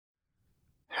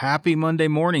Happy Monday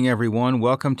morning, everyone.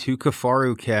 Welcome to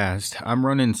Kafaru Cast. I'm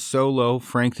running solo.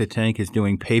 Frank the Tank is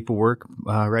doing paperwork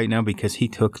right now because he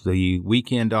took the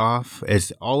weekend off.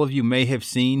 As all of you may have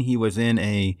seen, he was in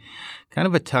a kind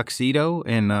of a tuxedo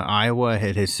in Iowa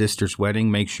at his sister's wedding.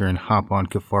 Make sure and hop on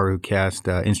Kafaru Cast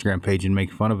Instagram page and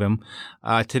make fun of him.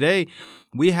 Today,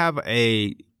 we have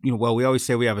we always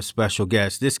say we have a special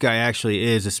guest. This guy actually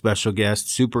is a special guest.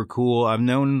 Super cool. I've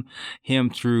known him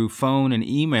through phone and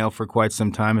email for quite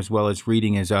some time, as well as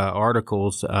reading his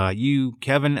articles.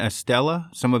 Kevin Estella,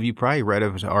 some of you probably read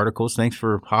of his articles. Thanks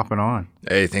for hopping on.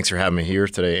 Hey, thanks for having me here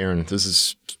today, Aaron. This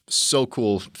is so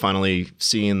cool, finally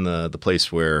seeing the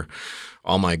place where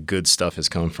all my good stuff has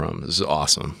come from. This is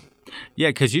awesome. Yeah,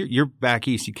 because you're back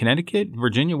east, Connecticut,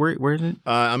 Virginia. Where is it?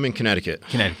 I'm in Connecticut.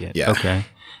 Connecticut. Yeah. Okay.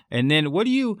 And then what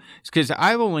do you – because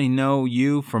I only know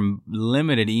you from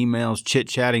limited emails,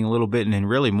 chit-chatting a little bit, and then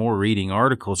really more reading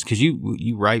articles because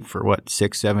you write for,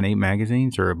 6, 7, 8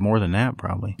 magazines or more than that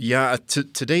probably. Yeah. To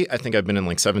date, I think I've been in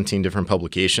like 17 different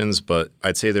publications, but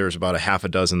I'd say there's about a half a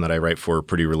dozen that I write for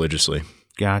pretty religiously.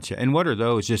 Gotcha. And what are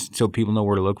those, just so people know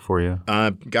where to look for you?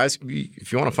 Guys,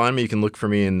 if you want to find me, you can look for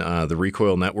me in the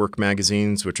Recoil Network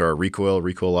magazines, which are Recoil,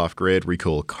 Recoil Off-Grid,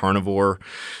 Recoil Carnivore.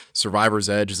 Survivor's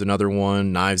Edge is another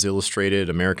one, Knives Illustrated,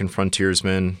 American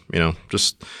Frontiersman.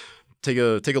 Just take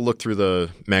a look through the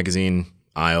magazine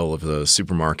aisle of the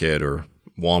supermarket or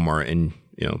Walmart, and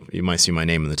you might see my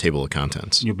name in the table of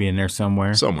contents. You'll be in there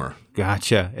somewhere.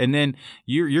 Gotcha. And then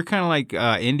you're kind of like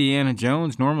Indiana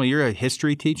Jones. Normally, you're a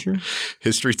history teacher.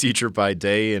 History teacher by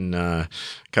day, and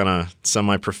kind of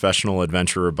semi-professional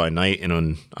adventurer by night,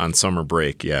 and on summer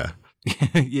break. Yeah.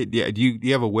 Yeah. Do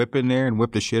you have a whip in there and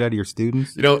whip the shit out of your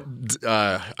students?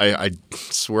 I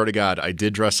swear to God, I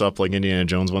did dress up like Indiana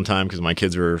Jones one time because my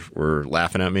kids were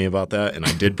laughing at me about that, and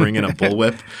I did bring in a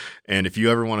bullwhip. And if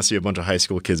you ever want to see a bunch of high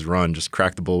school kids run, just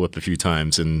crack the bullwhip a few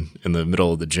times in the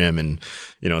middle of the gym, and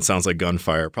it sounds like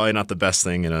gunfire. Probably not the best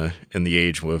thing in the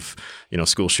age with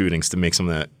school shootings to make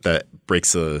something that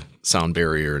breaks the sound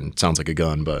barrier and sounds like a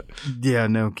gun. But yeah,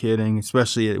 no kidding.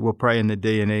 Especially probably in the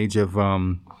day and age of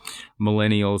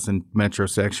millennials and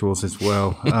metrosexuals as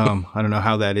well. I don't know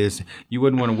how that is. You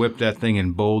wouldn't want to whip that thing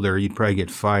in Boulder. You'd probably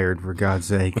get fired, for God's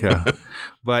sake.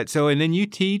 And then you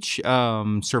teach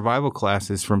survival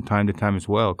classes from time to time as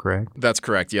well, correct? That's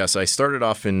correct, yes. I started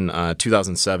off in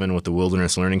 2007 with the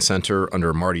Wilderness Learning Center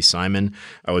under Marty Simon.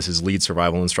 I was his lead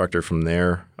survival instructor from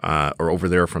there, over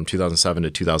there from 2007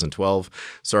 to 2012.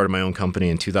 Started my own company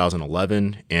in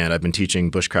 2011, and I've been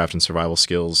teaching bushcraft and survival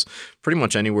skills pretty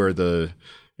much anywhere the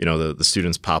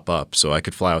students pop up. So I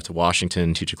could fly out to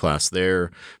Washington, teach a class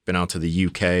there, been out to the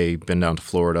UK, been down to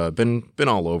Florida, been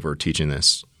all over teaching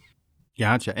this.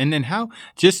 Gotcha. And then how,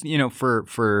 just,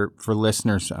 for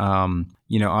listeners,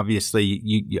 obviously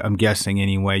I'm guessing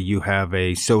anyway, you have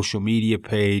a social media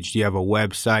page, do you have a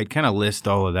website, kind of list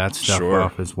all of that stuff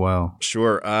off as well?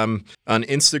 Sure. On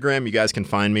Instagram, you guys can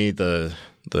find me. The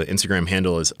Instagram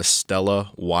handle is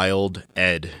Estella Wild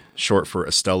Ed, short for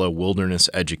Estella Wilderness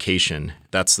Education.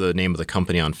 That's the name of the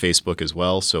company on Facebook as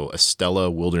well. So Estella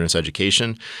Wilderness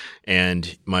Education.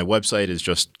 And my website is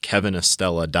just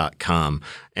kevinestella.com.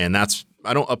 And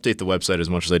I don't update the website as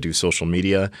much as I do social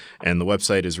media. And the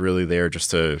website is really there just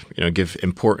to, give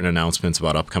important announcements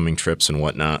about upcoming trips and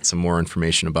whatnot, some more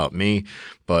information about me.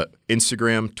 But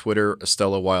Instagram, Twitter,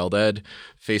 Estella Wild Ed,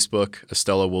 Facebook,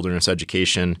 Estella Wilderness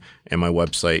Education, and my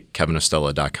website,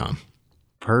 kevinestella.com.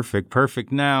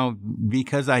 Perfect. Now,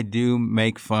 because I do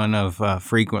make fun of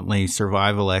frequently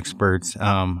survival experts,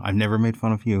 I've never made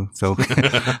fun of you. So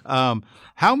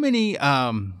how many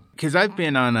because I've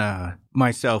been on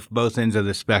myself both ends of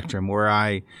the spectrum where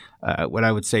I what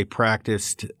I would say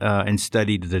practiced and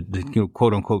studied the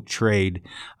quote unquote trade,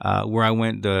 where I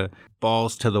went the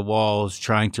balls to the walls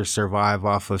trying to survive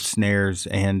off of snares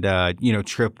and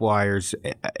tripwires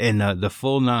and the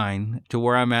full nine, to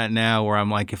where I'm at now, where I'm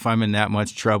like, if I'm in that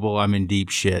much trouble, I'm in deep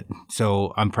shit.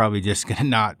 So I'm probably just gonna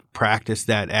not practice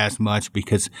that as much,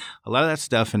 because a lot of that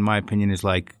stuff, in my opinion, is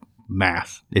like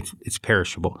math. It's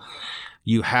perishable.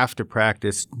 You have to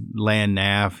practice land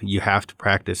nav. You have to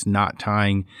practice not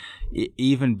tying.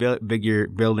 Even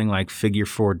building like figure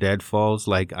 4 deadfalls.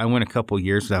 Like I went a couple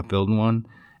years without building one.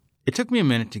 It took me a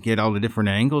minute to get all the different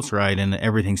angles right and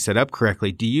everything set up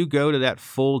correctly. Do you go to that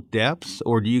full depth,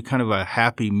 or do you kind of a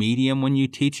happy medium when you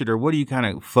teach it, or what do you kind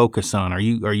of focus on?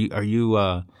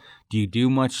 Do do you do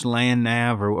much land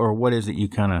nav, or what is it you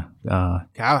kind of,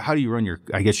 how do you run your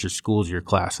schools, your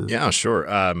classes? Yeah, sure.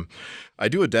 I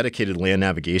do a dedicated land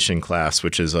navigation class,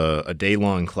 which is a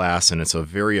day-long class, and it's a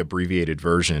very abbreviated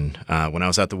version. When I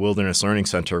was at the Wilderness Learning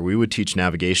Center, we would teach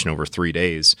navigation over 3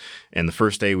 days. And the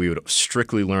first day, we would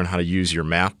strictly learn how to use your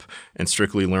map and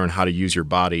strictly learn how to use your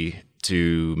body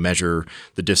to measure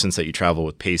the distance that you travel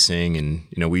with pacing. And,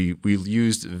 we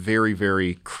used very,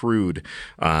 very crude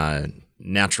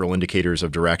natural indicators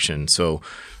of direction. So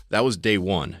that was day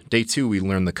 1. Day 2, we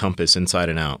learned the compass inside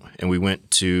and out, and we went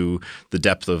to the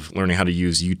depth of learning how to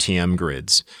use UTM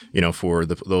grids, for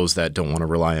those that don't want to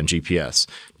rely on GPS.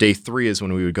 Day 3 is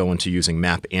when we would go into using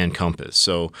map and compass.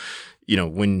 So,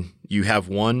 when you have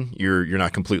 1, you're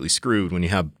not completely screwed. When you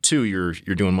have 2, you're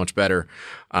doing much better.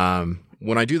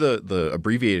 When I do the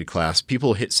abbreviated class,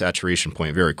 people hit saturation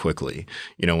point very quickly.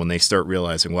 When they start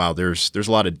realizing, wow, there's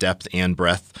a lot of depth and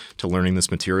breadth to learning this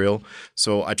material.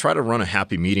 So I try to run a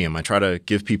happy medium. I try to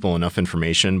give people enough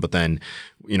information, but then,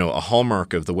 a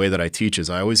hallmark of the way that I teach is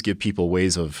I always give people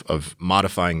ways of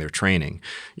modifying their training.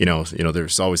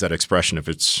 There's always that expression, if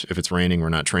it's raining, we're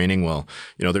not training. Well,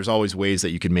 there's always ways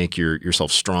that you can make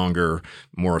yourself stronger,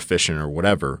 more efficient, or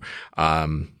whatever.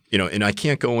 And I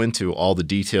can't go into all the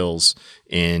details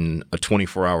in a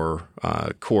 24-hour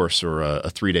course or a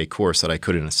 3-day course that I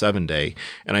could in a 7-day.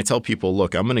 And I tell people,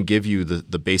 look, I'm going to give you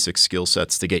the basic skill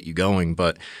sets to get you going.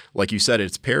 But like you said,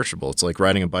 it's perishable. It's like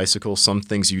riding a bicycle. Some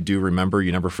things you do remember,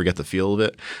 you never forget the feel of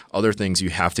it. Other things you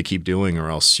have to keep doing, or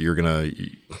else you're going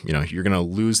to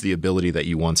lose the ability that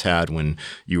you once had when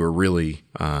you were really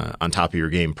on top of your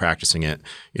game, practicing it,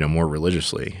 more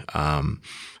religiously.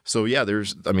 So yeah,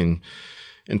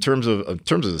 in terms of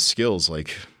the skills,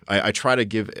 like I try to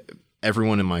give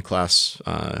everyone in my class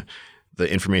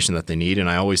the information that they need, and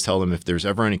I always tell them, if there's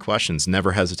ever any questions,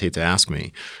 never hesitate to ask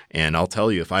me, and I'll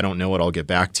tell you. If I don't know it, I'll get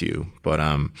back to you. But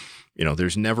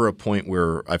there's never a point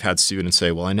where I've had students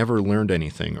say, well, I never learned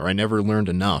anything, or I never learned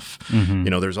enough.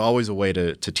 Mm-hmm. There's always a way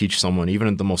to teach someone,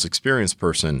 even the most experienced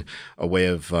person, a way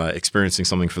of experiencing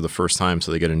something for the first time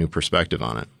so they get a new perspective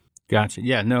on it. Gotcha.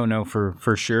 Yeah, no,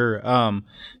 for sure.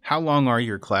 How long are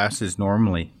your classes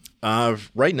normally?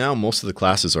 Right now, most of the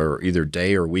classes are either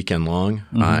day or weekend long.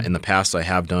 Mm-hmm. In the past, I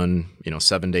have done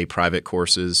 7-day private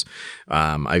courses.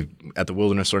 At the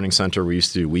Wilderness Learning Center, we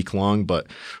used to do week long. But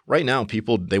right now,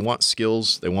 people, they want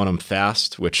skills, they want them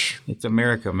fast. Which it's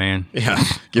America, man. Yeah,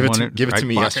 give it to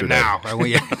me yesterday. Now.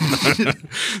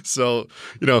 So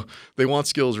they want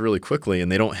skills really quickly,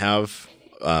 and they don't have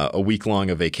a week long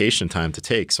of vacation time to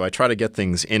take. So I try to get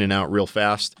things in and out real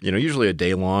fast, usually a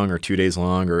day long or 2 days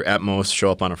long, or at most show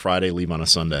up on a Friday, leave on a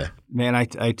Sunday. Man, I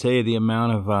tell you, the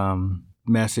amount of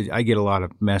message, I get a lot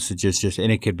of messages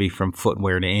and it could be from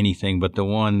footwear to anything, but the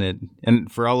one that,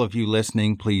 and for all of you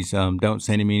listening, please don't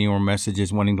send me any more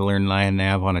messages wanting to learn land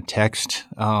nav on a text.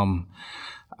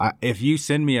 If you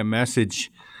send me a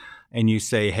message and you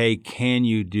say, hey, can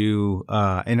you do,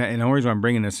 and the reason why I'm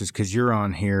bringing this is because you're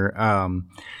on here.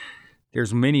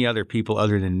 There's many other people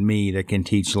other than me that can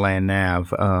teach land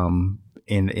nav.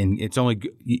 And it's only,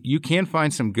 you can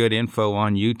find some good info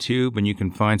on YouTube, and you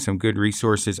can find some good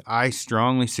resources. I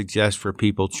strongly suggest for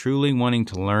people truly wanting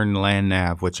to learn land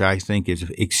nav, which I think is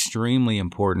extremely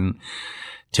important,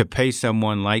 to pay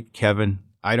someone like Kevin.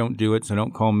 I don't do it, so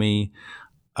don't call me,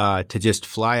 to just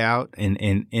fly out and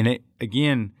it,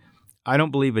 again, I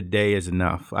don't believe a day is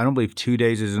enough. I don't believe 2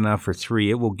 days is enough, or 3.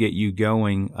 It will get you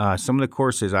going. Some of the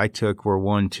courses I took were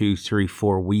 1, 2, 3,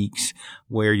 4 weeks,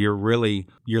 where you're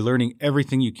learning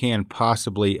everything you can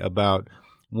possibly about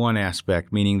one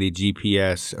aspect, meaning the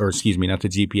GPS, or excuse me, not the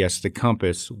GPS, the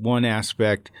compass, one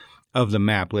aspect of the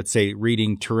map. Let's say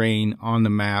reading terrain on the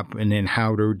map, and then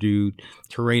how to do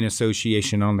terrain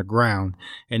association on the ground.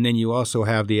 And then you also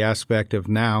have the aspect of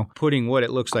now putting what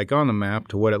it looks like on the map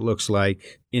to what it looks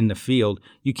like in the field.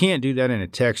 You can't do that in a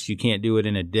text. You can't do it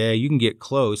in a day. You can get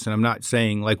close. And I'm not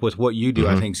saying, like with what you do,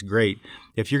 I think is great.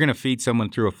 If you're going to feed someone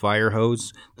through a fire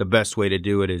hose, the best way to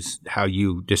do it is how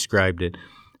you described it.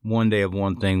 1 day of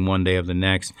one thing, 1 day of the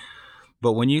next.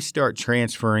 But when you start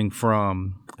transferring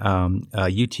from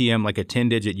UTM, like a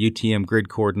 10-digit UTM grid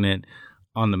coordinate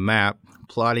on the map,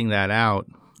 plotting that out,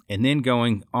 and then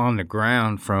going on the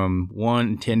ground from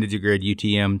one 10-digit grid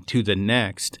UTM to the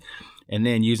next, and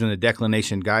then using the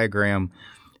declination diagram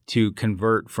to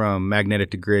convert from magnetic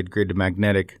to grid, grid to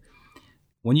magnetic.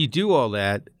 When you do all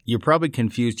that, you're probably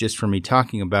confused just from me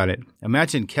talking about it.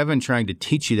 Imagine Kevin trying to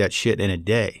teach you that shit in a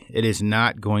day. It is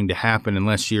not going to happen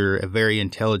unless you're a very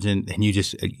intelligent, and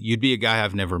you'd be a guy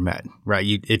I've never met, right?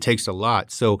 It takes a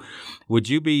lot. So would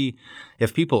you be,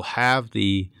 if people have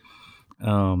the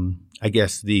I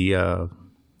guess the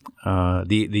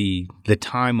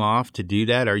time off to do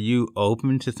that? Are you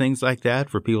open to things like that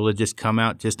for people to just come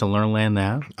out just to learn land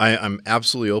nav? I'm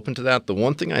absolutely open to that. The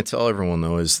one thing I tell everyone,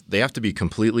 though, is they have to be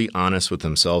completely honest with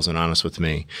themselves and honest with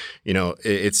me.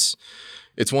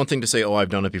 It's one thing to say, oh, I've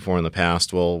done it before in the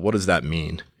past. Well, what does that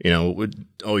mean?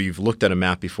 You've looked at a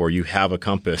map before. You have a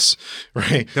compass,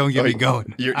 right? Don't get me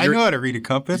going. I know how to read a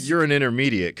compass. You're an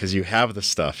intermediate because you have the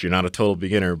stuff. You're not a total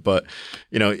beginner. But,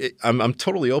 I'm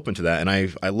totally open to that. And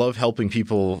I love helping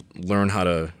people learn how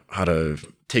to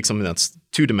take something that's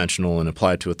two-dimensional and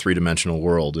apply it to a three-dimensional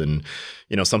world. And,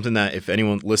 something that if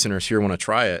listeners here want to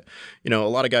try it, a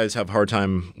lot of guys have a hard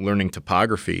time learning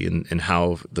topography and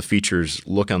how the features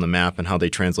look on the map and how they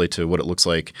translate to what it looks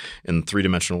like in the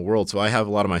three-dimensional world. So I have a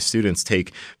lot of my students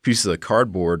take pieces of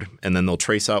cardboard and then they'll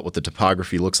trace out what the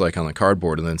topography looks like on the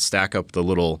cardboard and then stack up the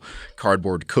little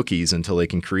cardboard cookies until they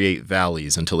can create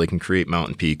valleys, until they can create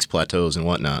mountain peaks, plateaus, and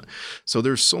whatnot. So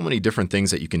there's so many different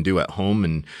things that you can do at home.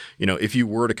 And, if you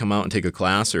were to come out and take a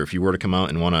class, or if you were to come out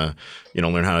and want to,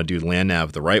 learn how to do land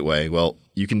nav the right way, well,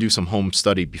 you can do some home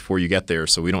study before you get there,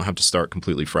 so we don't have to start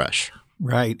completely fresh.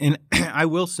 Right. And I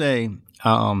will say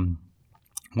one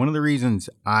of the reasons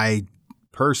I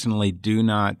personally do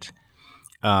not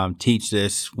teach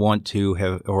this, want to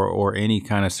have, or any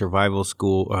kind of survival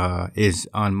school is,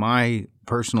 on my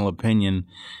personal opinion,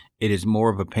 it is more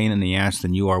of a pain in the ass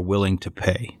than you are willing to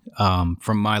pay.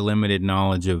 From my limited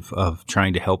knowledge of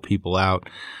trying to help people out,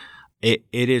 it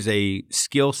is a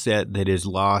skill set that is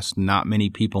lost. Not many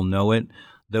people know it.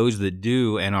 Those that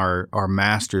do and are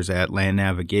masters at land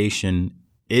navigation,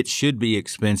 it should be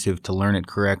expensive to learn it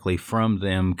correctly from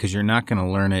them, because you're not going to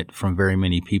learn it from very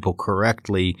many people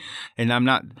correctly. And I'm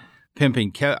not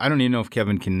pimping I don't even know if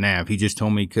Kevin can nav. He just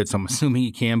told me he could, so I'm assuming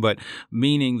he can. But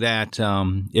meaning that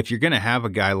if you're going to have a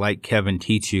guy like Kevin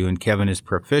teach you, and Kevin is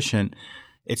proficient,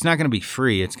 it's not going to be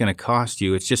free. It's going to cost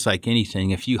you. It's just like anything.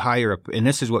 If you hire and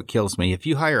this is what kills me, if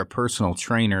you hire a personal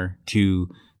trainer to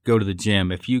go to the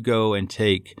gym, if you go and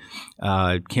take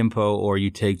Kimpo or you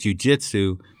take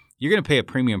jiu-jitsu, you're going to pay a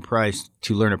premium price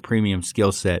to learn a premium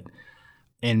skill set.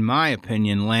 In my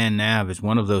opinion, land nav is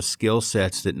one of those skill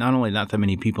sets that not that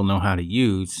many people know how to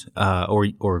use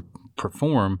or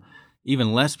perform,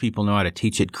 even less people know how to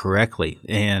teach it correctly.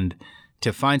 And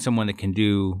to find someone that can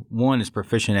do, one, is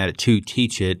proficient at it, two,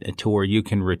 teach it to where you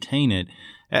can retain it,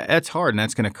 that's hard, and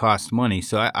that's going to cost money.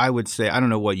 So I would say, I don't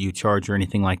know what you charge or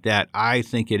anything like that. I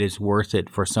think it is worth it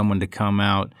for someone to come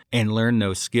out and learn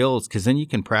those skills, because then you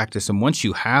can practice them. Once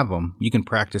you have them, you can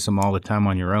practice them all the time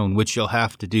on your own, which you'll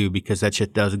have to do because that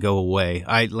shit does go away.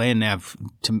 Land nav,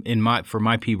 for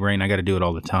my pea brain, I got to do it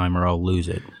all the time or I'll lose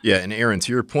it. Yeah, and Aaron,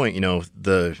 to your point,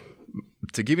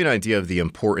 to give you an idea of the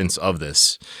importance of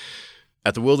this,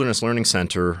 at the Wilderness Learning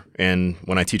Center, and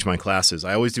when I teach my classes,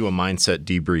 I always do a mindset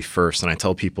debrief first, and I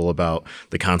tell people about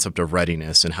the concept of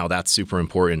readiness and how that's super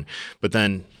important. But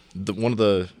then one of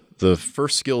the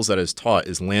first skills that is taught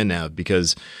is land nav,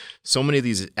 because so many of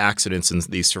these accidents and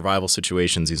these survival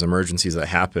situations, these emergencies that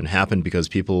happen because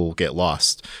people get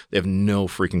lost. They have no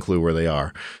freaking clue where they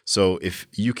are. So if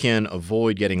you can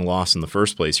avoid getting lost in the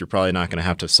first place, you're probably not going to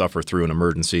have to suffer through an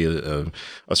emergency,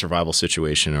 a survival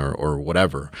situation or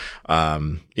whatever.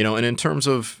 And in terms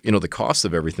of, the cost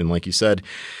of everything, like you said,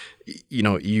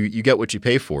 you get what you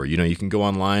pay for. You can go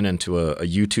online and to a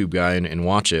YouTube guy and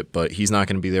watch it, but he's not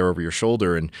going to be there over your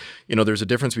shoulder. And, there's a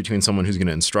difference between someone who's going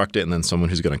to instruct it and then someone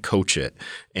who's going to coach it.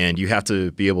 And you have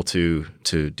to be able to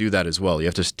do that as well. You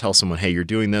have to tell someone, hey, you're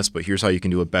doing this, but here's how you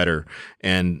can do it better.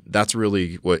 And that's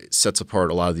really what sets apart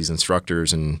a lot of these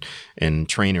instructors and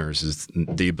trainers, is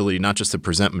the ability not just to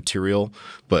present material,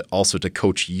 but also to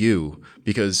coach you.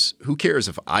 Because who cares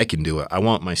if I can do it? I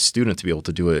want my student to be able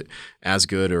to do it as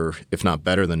good or if not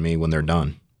better than me when they're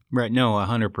done. Right. No,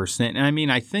 100%.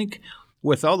 And I think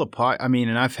with all the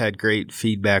and I've had great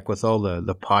feedback with all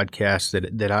the podcasts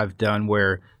that I've done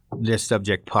where this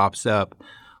subject pops up.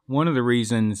 One of the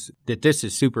reasons that this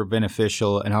is super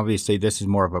beneficial, and obviously this is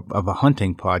more of a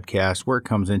hunting podcast, where it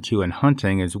comes into in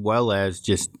hunting as well as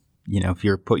just, if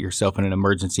you're put yourself in an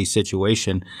emergency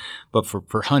situation, but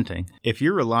for hunting, if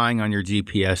you're relying on your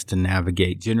GPS to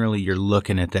navigate, generally you're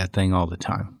looking at that thing all the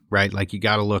time, right? Like you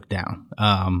got to look down.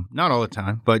 Not all the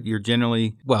time, but you're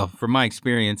generally, well, from my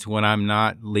experience, when I'm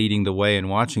not leading the way and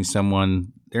watching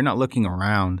someone, they're not looking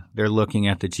around. They're looking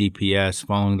at the GPS,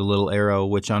 following the little arrow,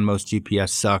 which on most GPS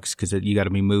sucks because you got to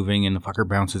be moving and the fucker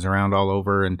bounces around all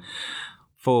over. And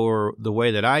for the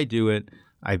way that I do it,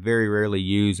 I very rarely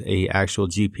use a actual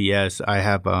GPS. I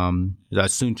have a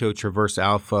Suunto Traverse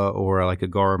Alpha or like a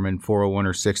Garmin 401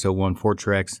 or 601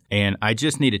 Fortrex, and I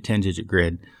just need a 10-digit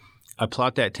grid. I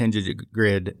plot that 10-digit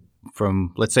grid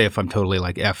from, let's say if I'm totally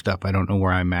like effed up, I don't know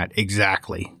where I'm at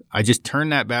exactly. I just turn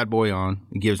that bad boy on.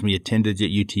 It gives me a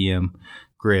 10-digit UTM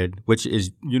grid, which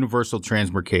is Universal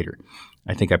Transmercator.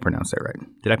 I think I pronounced that right.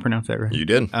 Did I pronounce that right? You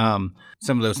did. Some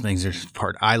of those things are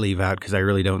part I leave out because I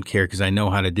really don't care because I know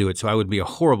how to do it. So I would be a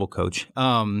horrible coach.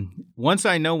 Once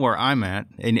I know where I'm at,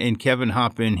 and Kevin,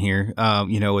 hop in here,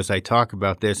 as I talk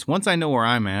about this, once I know where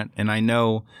I'm at and I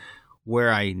know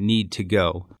where I need to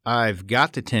go, I've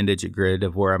got the 10-digit grid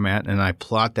of where I'm at, and I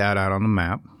plot that out on the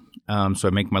map. So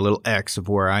I make my little X of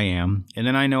where I am. And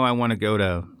then I know I want to go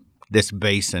to this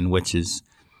basin, which is,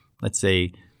 let's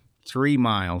say, 3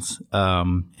 miles,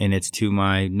 and it's to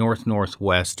my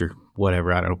northwest or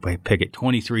whatever. I don't know, pick it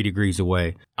 23 degrees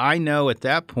away. I know at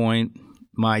that point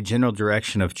my general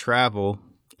direction of travel,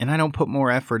 and I don't put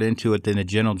more effort into it than the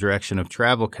general direction of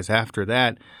travel because after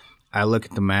that, I look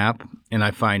at the map and I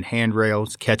find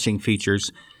handrails, catching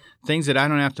features, things that I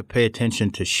don't have to pay attention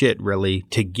to shit really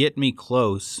to get me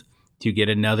close to get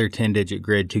another 10-digit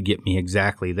grid to get me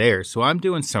exactly there. So I'm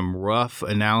doing some rough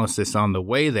analysis on the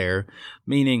way there,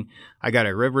 meaning I got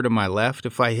a river to my left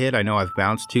if I hit. I know I've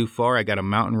bounced too far. I got a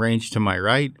mountain range to my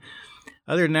right.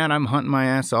 Other than that, I'm hunting my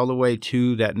ass all the way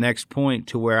to that next point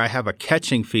to where I have a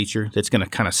catching feature that's going to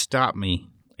kind of stop me,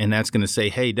 and that's going to say,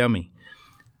 hey, dummy,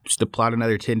 just to plot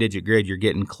another 10-digit grid, you're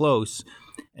getting close.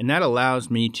 And that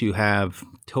allows me to have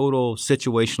total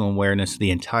situational awareness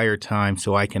the entire time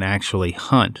so I can actually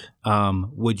hunt.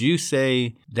 Would you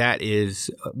say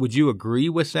would you agree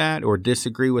with that or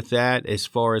disagree with that as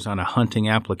far as on a hunting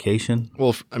application?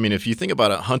 Well, if you think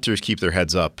about it, hunters keep their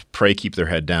heads up, prey keep their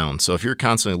head down. So if you're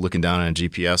constantly looking down at a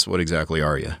GPS, what exactly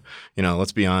are you?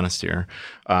 Let's be honest here.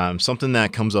 Something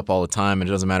that comes up all the time, and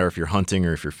it doesn't matter if you're hunting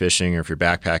or if you're fishing or if you're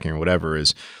backpacking or whatever,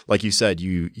 is, like you said,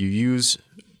 you use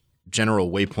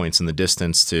general waypoints in the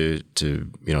distance to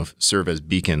serve as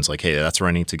beacons, like, hey, that's where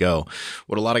I need to go.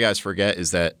 What a lot of guys forget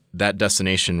is that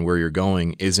destination where you're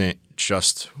going isn't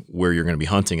just where you're going to be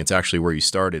hunting. It's actually where you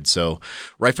started. So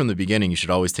right from the beginning, you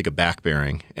should always take a back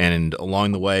bearing. And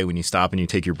along the way, when you stop and you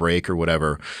take your break or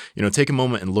whatever, take a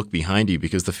moment and look behind you,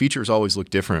 because the features always look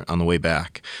different on the way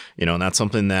back. And that's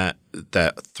something that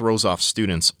throws off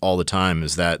students all the time,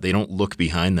 is that they don't look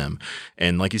behind them.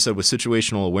 And like you said, with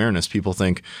situational awareness, people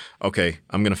think, okay,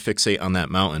 I'm going to fixate on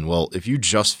that mountain. Well, if you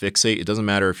just fixate, it doesn't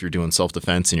matter if you're doing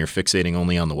self-defense and you're fixating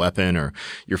only on the weapon, or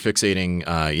you're fixating,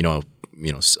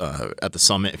 at the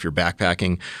summit if you're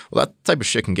backpacking. Well, that type of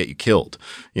shit can get you killed.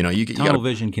 Tunnel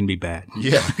vision can be bad.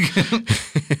 Yeah.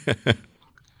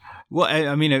 Well,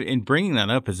 and bringing that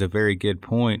up is a very good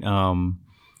point.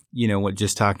 What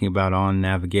just talking about on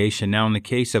navigation. Now, in the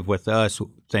case of with us,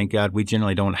 thank God, we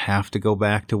generally don't have to go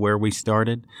back to where we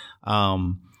started,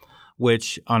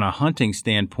 which on a hunting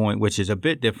standpoint, which is a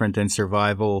bit different than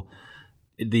survival,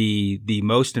 the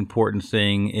most important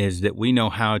thing is that we know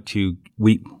how to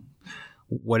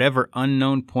whatever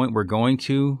unknown point we're going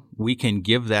to, we can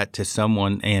give that to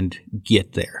someone and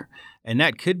get there. And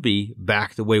that could be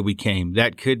back the way we came.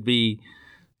 That could be,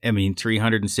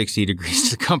 360 degrees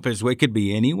to the compass. It could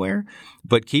be anywhere.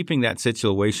 But keeping that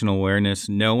situational awareness,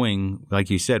 knowing, like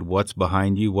you said, what's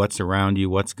behind you, what's around you,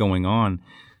 what's going on,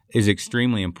 is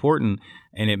extremely important.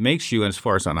 And it makes you, as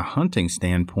far as on a hunting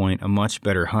standpoint, a much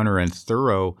better hunter and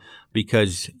thorough,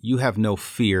 because you have no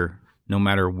fear no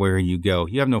matter where you go.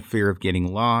 You have no fear of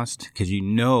getting lost because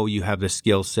you have the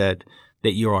skill set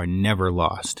that you are never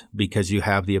lost, because you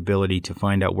have the ability to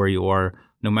find out where you are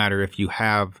no matter if you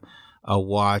have a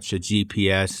watch, a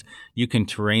GPS. You can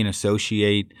terrain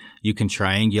associate, you can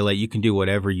triangulate, you can do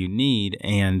whatever you need.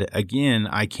 And again,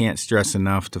 I can't stress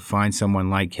enough to find someone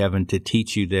like Kevin to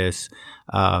teach you this,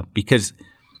 because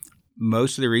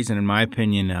most of the reason, in my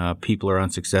opinion, people are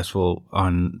unsuccessful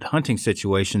on hunting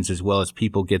situations, as well as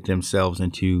people get themselves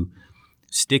into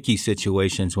sticky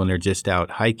situations when they're just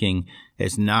out hiking,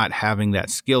 is not having that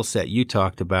skill set you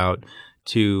talked about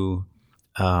to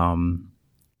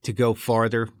go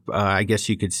farther. I guess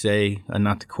you could say,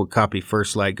 not to copy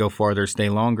First Light, go farther, stay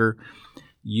longer.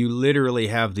 You literally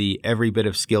have the every bit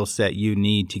of skill set you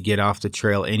need to get off the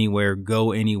trail anywhere,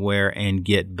 go anywhere, and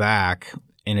get back.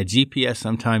 And a GPS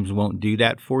sometimes won't do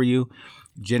that for you,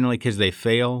 generally because they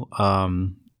fail.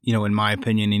 In my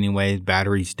opinion anyway,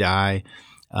 batteries die.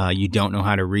 You don't know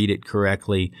how to read it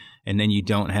correctly. And then you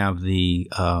don't have the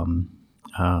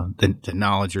the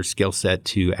knowledge or skill set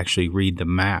to actually read the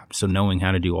map. So knowing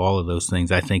how to do all of those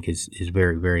things, I think, is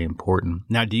very, very important.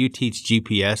 Now, do you teach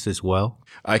GPS as well?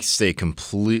 I stay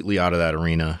completely out of that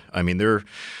arena. I mean,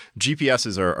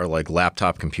 GPSs are like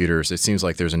laptop computers. It seems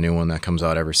like there's a new one that comes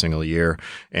out every single year,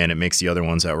 and it makes the other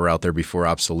ones that were out there before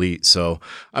obsolete. So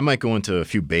I might go into a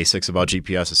few basics about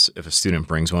GPS if a student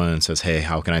brings one and says, hey,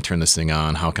 how can I turn this thing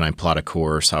on? How can I plot a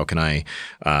course? How can I,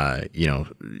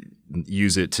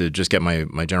 use it to just get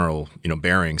my general,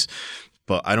 bearings?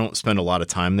 But I don't spend a lot of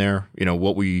time there.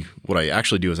 What I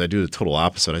actually do is I do the total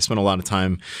opposite. I spend a lot of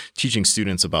time teaching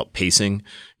students about pacing,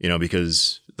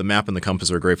 because the map and the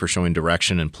compass are great for showing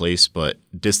direction and place, but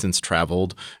distance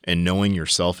traveled and knowing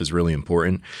yourself is really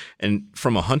important. And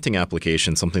from a hunting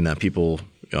application, something that people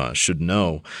should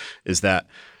know is that,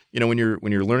 when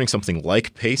you're learning something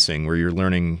like pacing, where you're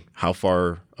learning how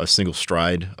far a single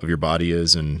stride of your body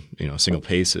is and a single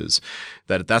pace is,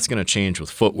 that's going to change with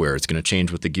footwear. It's going to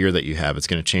change with the gear that you have. It's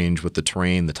going to change with the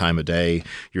terrain, the time of day,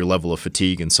 your level of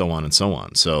fatigue, and so on and so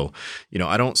on. So,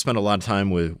 I don't spend a lot of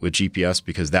time with GPS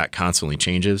because that constantly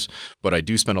changes, but I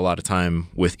do spend a lot of time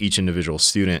with each individual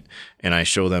student, and I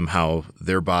show them how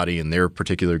their body and their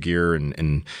particular gear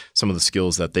and some of the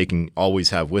skills that they can always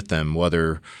have with them,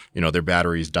 whether, their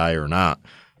batteries die or not.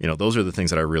 Those are the things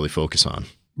that I really focus on.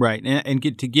 Right. And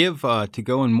to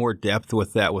go in more depth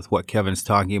with that, with what Kevin's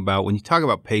talking about, when you talk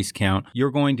about pace count, you're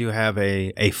going to have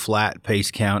a flat pace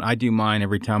count. I do mine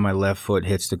every time my left foot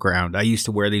hits the ground. I used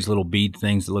to wear these little bead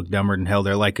things that look dumber than hell.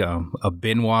 They're like a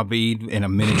Benoit bead in a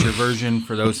miniature version,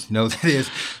 for those who know what it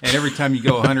is. And every time you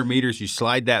go 100 meters, you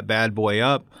slide that bad boy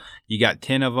up. You got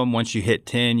 10 of them. Once you hit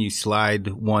 10, you slide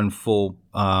one full.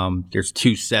 There's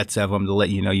 2 sets of them to let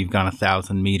you know you've gone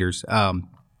 1,000 meters.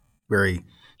 Very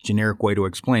generic way to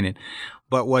explain it.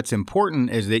 But what's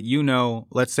important is that,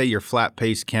 let's say your flat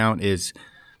pace count is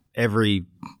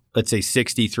let's say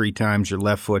 63 times your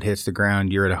left foot hits the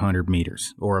ground, you're at 100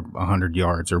 meters or 100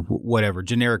 yards or whatever,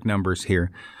 generic numbers here.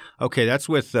 Okay, that's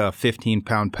with a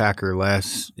 15-pound pack or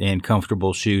less and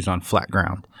comfortable shoes on flat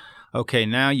ground. Okay,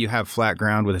 now you have flat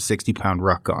ground with a 60-pound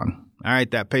ruck on. All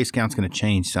right, that pace count's going to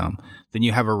change some. Then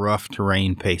you have a rough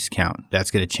terrain pace count.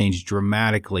 That's going to change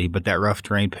dramatically, but that rough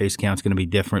terrain pace count's going to be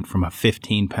different from a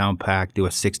 15-pound pack to a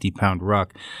 60-pound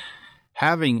ruck.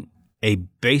 Having a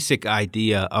basic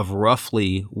idea of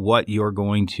roughly what you're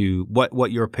going to,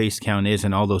 what your pace count is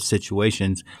in all those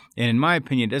situations, and in my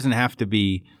opinion, it doesn't have to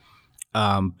be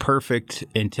perfect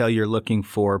until you're looking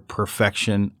for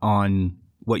perfection on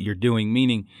what you're doing,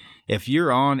 meaning if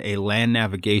you're on a land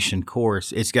navigation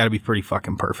course, it's got to be pretty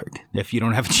fucking perfect. If you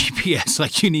don't have a GPS,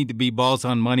 like, you need to be balls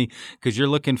on money, because you're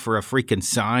looking for a freaking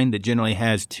sign that generally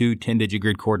has 2 10-digit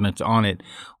grid coordinates on it,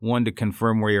 one to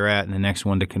confirm where you're at and the next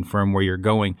one to confirm where you're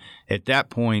going. At that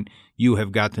point, you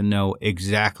have got to know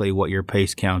exactly what your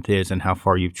pace count is and how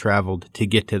far you've traveled to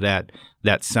get to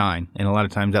that sign. And a lot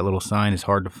of times that little sign is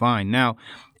hard to find. Now,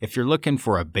 if you're looking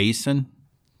for a basin,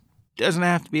 doesn't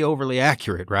have to be overly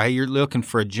accurate, right? You're looking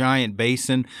for a giant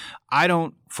basin. I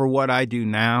don't, for what I do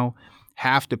now,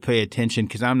 have to pay attention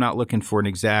because I'm not looking for an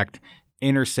exact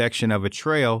intersection of a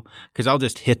trail, because I'll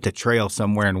just hit the trail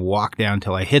somewhere and walk down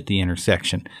until I hit the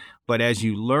intersection. But as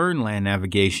you learn land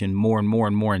navigation more and more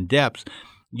and more in depth,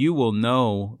 you will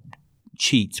know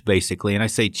cheats, basically. And I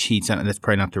say cheats, that's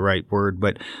probably not the right word,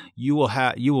 but you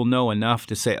will know enough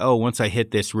to say, oh, once I hit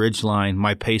this ridge line,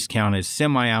 my pace count is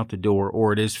semi out the door,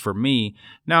 or it is for me.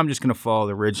 Now I'm just going to follow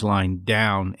the ridge line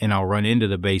down and I'll run into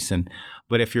the basin.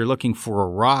 But if you're looking for a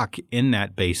rock in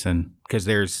that basin, because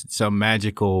there's some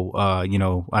magical, I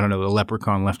don't know, a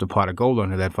leprechaun left a pot of gold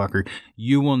under that fucker,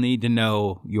 you will need to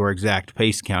know your exact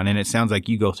pace count. And it sounds like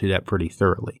you go through that pretty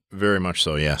thoroughly. Very much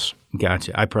so, yes.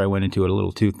 Gotcha. I probably went into it a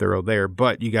little too thorough there,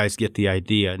 but you guys get the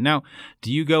idea. Now,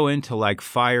 do you go into like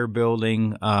fire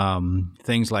building,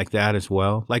 things like that as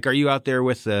well? Like, are you out there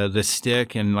with the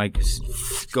stick and like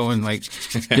going like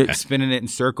spinning it in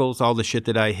circles, all the shit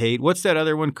that I hate? What's that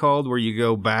other one called where you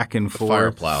go back and forth?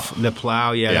 Fire plow. The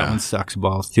plow, yeah, that one sucks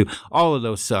balls too. All of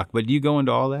those suck, but do you go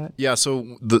into all that? Yeah,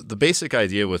 so the basic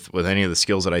idea with any of the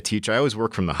skills that I teach, I always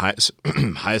work from the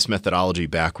highest methodology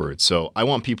backwards. So I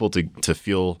want people to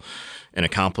feel and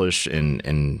accomplish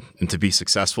and to be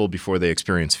successful before they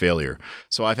experience failure.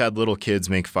 So I've had little kids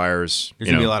make fires. There's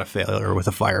going to be a lot of failure with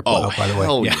a fire plow, by the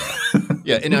way. Yeah.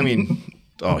 Yeah, and I mean,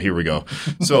 here we go.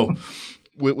 So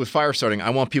with fire starting, I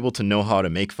want people to know how to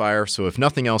make fire. So if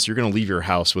nothing else, you're going to leave your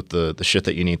house with the shit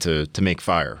that you need to make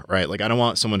fire, right? Like I don't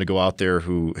want someone to go out there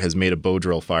who has made a bow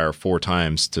drill fire 4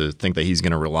 times to think that he's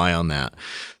going to rely on that.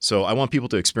 So I want people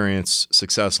to experience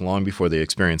success long before they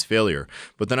experience failure.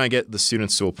 But then I get the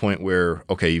students to a point where,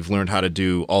 okay, you've learned how to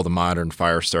do all the modern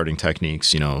fire starting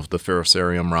techniques, the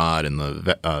ferrocerium rod and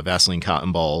the Vaseline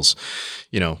cotton balls,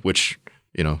 which,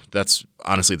 that's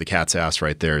honestly the cat's ass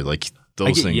right there. Like,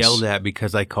 I get yelled at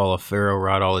because I call a ferro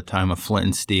rod all the time a flint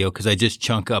and steel because I just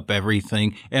chunk up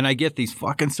everything. And I get these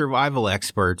fucking survival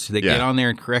experts that get on there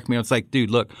and correct me. It's like,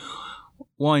 dude, look,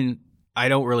 1, I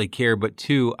don't really care. But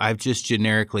 2, I've just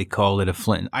generically called it a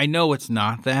flint. I know it's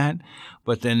not that,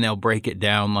 but then they'll break it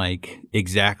down like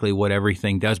exactly what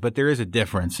everything does. But there is a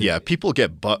difference. Yeah, people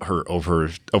get butthurt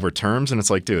over terms. And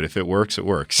it's like, dude, if it works, it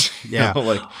works. Yeah.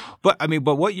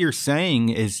 But what you're saying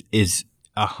is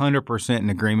 100% in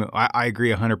agreement. I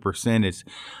agree 100%. It's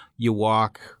you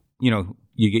walk,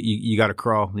 you got to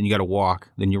crawl, then you got to walk,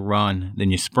 then you run,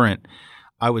 then you sprint.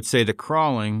 I would say the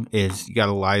crawling is you got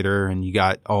a lighter and you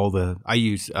got all the. I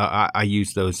use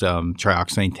those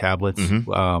trioxane tablets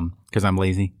because I'm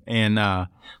lazy, and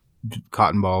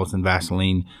cotton balls and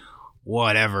Vaseline,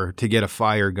 whatever, to get a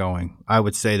fire going. I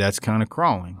would say that's kind of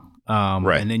crawling.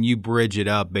 Right. And then you bridge it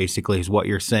up, basically, is what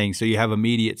you're saying. So you have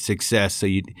immediate success. So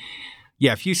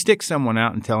if you stick someone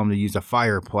out and tell them to use a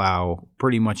fire plow,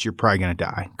 pretty much you're probably going to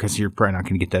die because you're probably not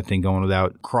going to get that thing going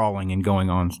without crawling and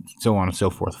going on and so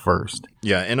forth first.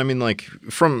 Yeah, and I mean, like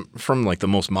from like the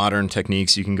most modern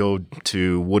techniques, you can go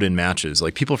to wooden matches.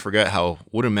 Like people forget how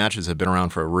wooden matches have been around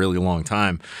for a really long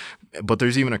time. But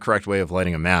there's even a correct way of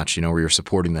lighting a match, where you're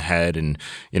supporting the head and,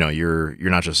 you're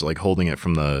not just like holding it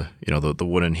from the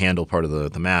wooden handle part of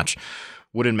the match.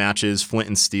 Wooden matches, flint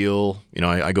and steel,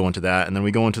 I go into that. And then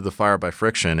we go into the fire by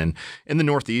friction. And in the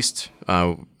Northeast,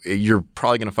 you're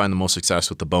probably going to find the most success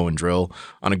with the bow and drill.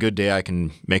 On a good day, I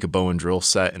can make a bow and drill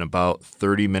set in about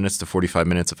 30 minutes to 45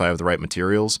 minutes if I have the right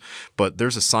materials. But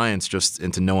there's a science just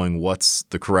into knowing what's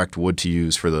the correct wood to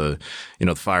use for the,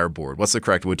 the fireboard. What's the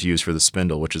correct wood to use for the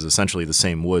spindle, which is essentially the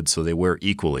same wood, so they wear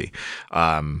equally.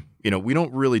 We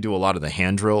don't really do a lot of the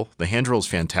hand drill. The hand drill is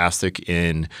fantastic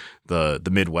in the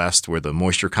Midwest where the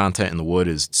moisture content in the wood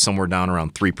is somewhere down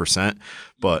around 3%.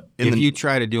 But if you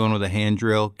try to do one with a hand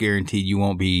drill, guaranteed you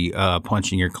won't be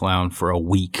punching your clown for a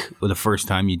week the first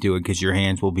time you do it because your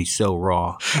hands will be so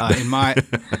raw.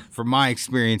 From my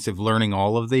experience of learning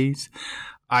all of these,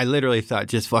 I literally thought,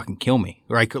 just fucking kill me.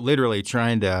 Right? Literally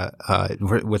trying to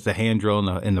with the hand drill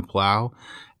and the plow.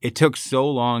 It took so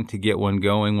long to get one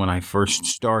going when I first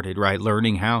started, right,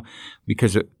 learning how,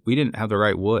 because we didn't have the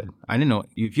right wood. I didn't know.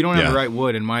 If you don't have the right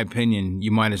wood, in my opinion,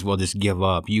 you might as well just give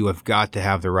up. You have got to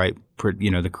have the right,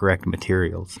 the correct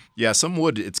materials. Yeah, some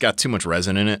wood, it's got too much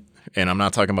resin in it. And I'm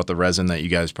not talking about the resin that you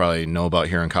guys probably know about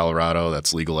here in Colorado.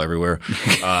 That's legal everywhere.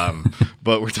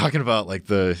 But we're talking about like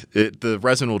the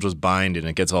resin will just bind and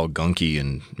it gets all gunky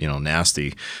and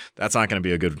nasty. That's not going to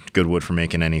be a good wood for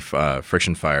making any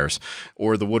friction fires.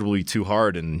 Or the wood will be too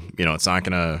hard and it's not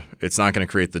gonna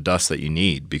create the dust that you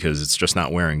need because it's just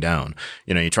not wearing down.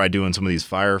 You try doing some of these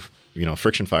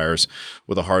friction fires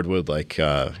with a hardwood like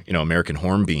American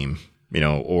hornbeam.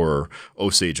 Or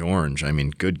Osage orange. I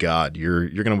mean, good God, you're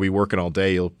going to be working all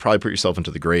day. You'll probably put yourself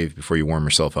into the grave before you warm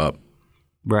yourself up.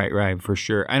 Right, for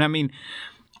sure. And I mean,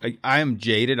 I am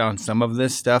jaded on some of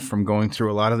this stuff from going through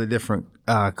a lot of the different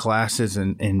classes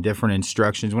and different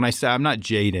instructions. When I say I'm not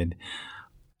jaded,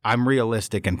 I'm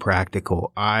realistic and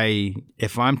practical.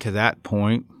 If I'm to that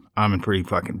point, I'm in pretty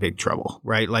fucking big trouble,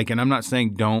 right? Like, and I'm not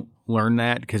saying don't learn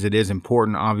that because it is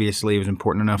important. Obviously, it was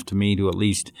important enough to me to at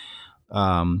least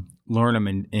learn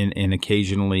them and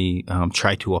occasionally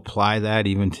try to apply that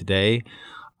even today.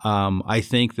 I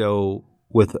think, though,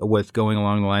 with going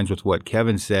along the lines with what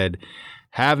Kevin said,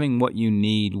 having what you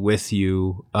need with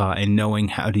you and knowing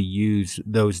how to use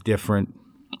those different,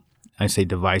 I say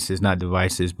devices, not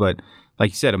devices, but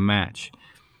like you said, a match.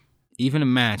 Even a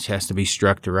match has to be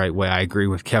struck the right way. I agree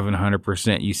with Kevin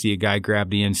 100%. You see a guy grab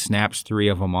the end, snaps 3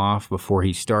 of them off before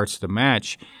he starts the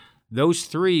match. Those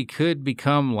 3 could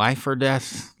become life or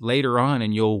death later on,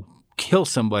 and you'll kill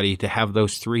somebody to have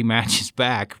those 3 matches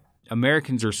back.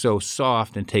 Americans are so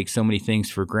soft and take so many things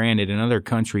for granted. In other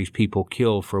countries, people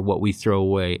kill for what we throw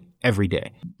away every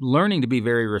day. Learning to be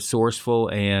very resourceful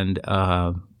and,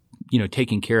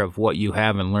 taking care of what you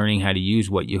have and learning how to use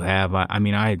what you have,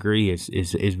 I agree,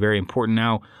 is very important.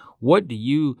 Now,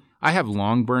 I have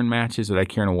long burn matches that I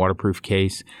carry in a waterproof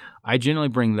case. I generally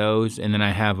bring those, and then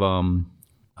I have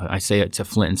I say it's a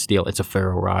flint and steel. It's a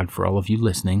ferro rod for all of you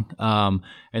listening. And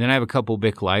then I have a couple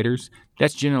Bic lighters.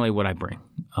 That's generally what I bring.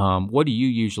 What do you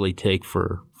usually take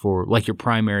for like your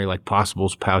primary, like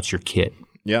possibles pouch, your kit?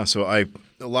 Yeah, so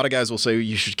a lot of guys will say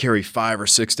you should carry 5 or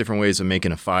 6 different ways of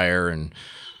making a fire, and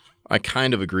I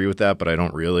kind of agree with that, but I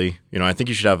don't really. I think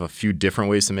you should have a few different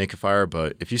ways to make a fire,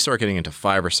 but if you start getting into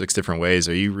 5 or 6 different ways,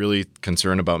 are you really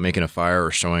concerned about making a fire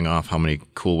or showing off how many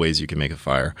cool ways you can make a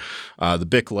fire? The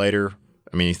Bic lighter,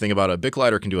 you think about it, a Bic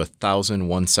lighter can do 1,000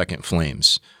 1-second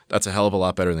flames. That's a hell of a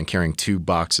lot better than carrying 2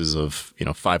 boxes of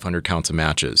 500 counts of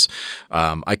matches.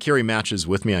 I carry matches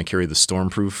with me. I carry the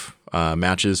Stormproof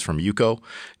matches from Yuko,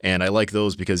 and I like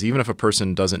those because even if a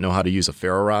person doesn't know how to use a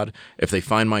ferro rod, if they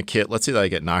find my kit, let's say that I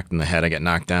get knocked in the head, I get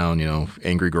knocked down,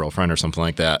 angry girlfriend or something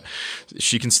like that,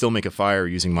 she can still make a fire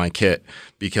using my kit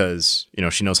because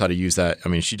she knows how to use that.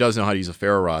 She does know how to use a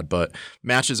ferro rod, but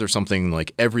matches are something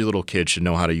like every little kid should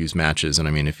know how to use matches. And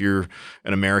if you're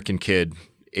an American kid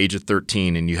age of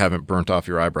 13 and you haven't burnt off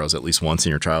your eyebrows at least once in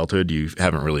your childhood, you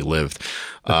haven't really lived.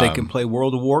 But they can play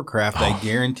World of Warcraft, I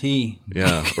guarantee.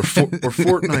 Yeah, or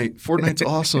Fortnite. Fortnite's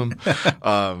awesome.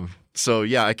 So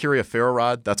yeah, I carry a ferro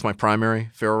rod. That's my primary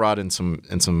ferro rod and some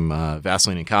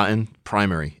Vaseline and cotton.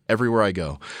 Primary everywhere I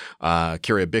go.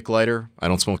 Carry a Bic lighter. I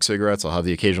don't smoke cigarettes. I'll have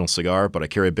the occasional cigar, but I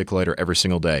carry a Bic lighter every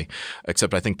single day.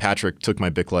 Except I think Patrick took my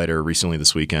Bic lighter recently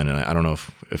this weekend, and I don't know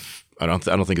if I don't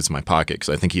think it's in my pocket because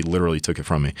I think he literally took it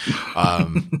from me.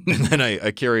 And then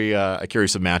I carry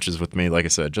some matches with me, like I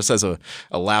said, just as a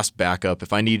last backup.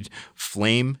 If I need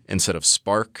flame instead of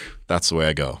spark, that's the way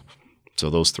I go. So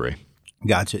those 3.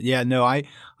 Gotcha. Yeah, no,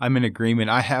 I'm in agreement.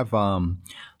 I have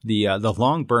the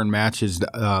long burn matches.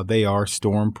 They are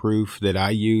Stormproof that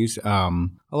I use. A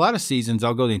lot of seasons,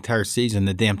 I'll go the entire season,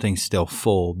 the damn thing's still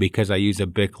full because I use a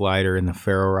Bic lighter and the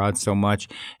ferro rod so much.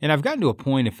 And I've gotten to a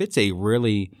point, if it's a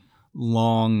really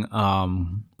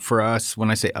long, for us,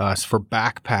 when I say us, for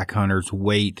backpack hunters,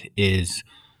 weight is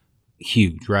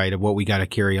huge, right? Of what we got to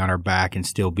carry on our back and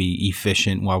still be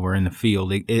efficient while we're in the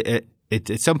field.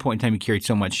 At some point in time, you carried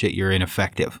so much shit, you're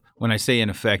ineffective. When I say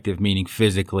ineffective, meaning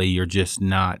physically, you just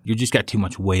got too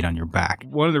much weight on your back.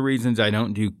 One of the reasons I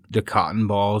don't do the cotton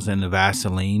balls and the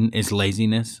Vaseline is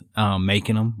laziness,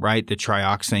 making them, right? The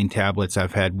trioxane tablets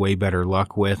I've had way better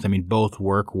luck with. Both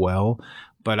work well,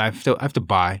 but I have to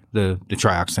buy the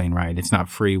trioxane, right? It's not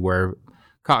free, where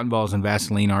cotton balls and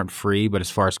Vaseline aren't free, but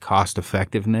as far as cost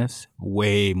effectiveness,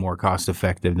 way more cost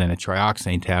effective than a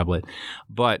trioxane tablet.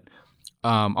 But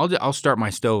I'll start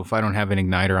my stove. If I don't have an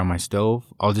igniter on my stove,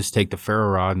 I'll just take the ferro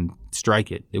rod and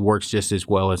strike it. It works just as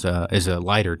well as a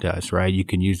lighter does, right? You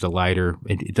can use the lighter.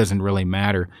 It doesn't really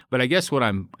matter. But I guess what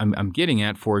I'm getting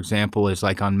at, for example, is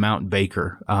like on Mount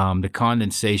Baker, the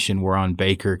condensation we're on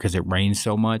Baker because it rains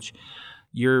so much.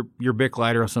 Your Bic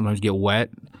lighter will sometimes get wet,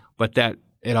 but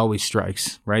it always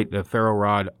strikes, right? The ferro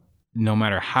rod, no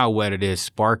matter how wet it is,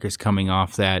 spark is coming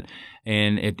off that,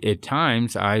 and at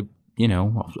times I'll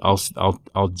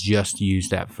just use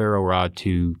that ferro rod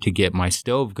to get my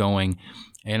stove going,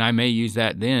 and I may use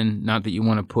that then. Not that you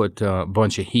want to put a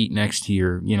bunch of heat next to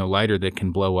your lighter that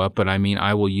can blow up, but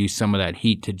I will use some of that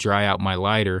heat to dry out my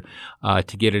lighter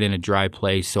to get it in a dry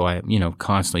place. So I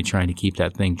constantly trying to keep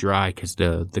that thing dry because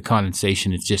the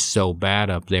condensation is just so bad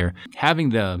up there. Having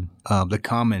the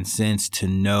common sense to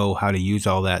know how to use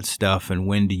all that stuff and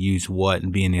when to use what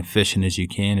and being efficient as you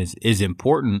can is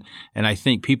important. And I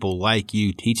think people like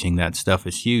you teaching that stuff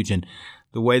is huge. And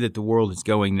the way that the world is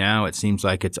going now, it seems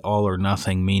like it's all or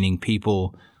nothing, meaning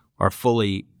people are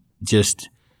fully just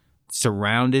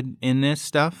surrounded in this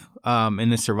stuff, in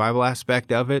the survival aspect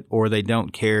of it, or they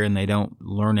don't care and they don't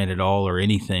learn it at all or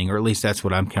anything, or at least that's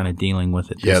what I'm kind of dealing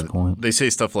with at this point. They say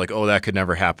stuff like, oh, that could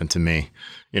never happen to me.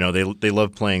 They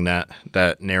love playing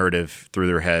that narrative through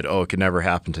their head. Oh, it could never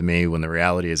happen to me, when the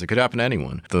reality is it could happen to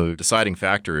anyone. The deciding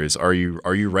factor is, are you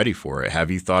ready for it?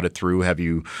 Have you thought it through? Have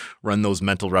you run those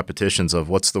mental repetitions of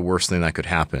what's the worst thing that could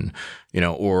happen?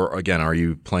 Or again, are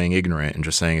you playing ignorant and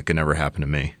just saying it could never happen to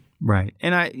me? Right.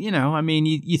 And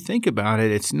you think about it,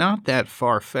 it's not that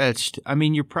far-fetched.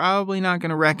 You're probably not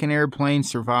going to wreck an airplane,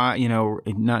 survive,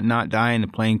 not die in the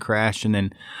plane crash, and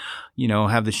then,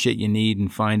 have the shit you need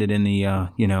and find it in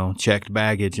the, checked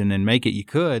baggage and then make it. You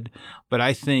could. But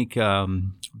I think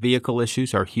vehicle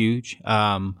issues are huge.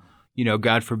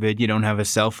 God forbid you don't have a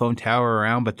cell phone tower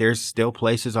around, but there's still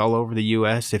places all over the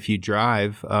U.S. if you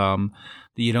drive that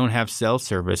you don't have cell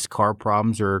service. Car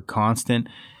problems are constant.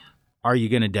 Are you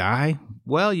going to die?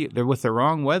 Well, with the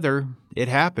wrong weather, it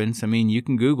happens. You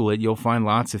can Google it. You'll find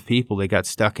lots of people that got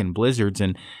stuck in blizzards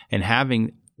and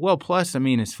having – well, plus,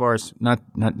 as far as not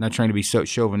trying to be so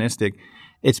chauvinistic,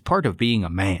 it's part of being a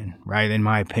man, right? In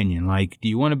my opinion, like, do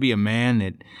you want to be a man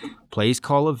that plays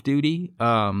Call of Duty,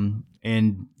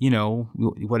 and,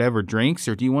 whatever, drinks,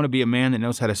 or do you want to be a man that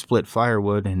knows how to split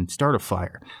firewood and start a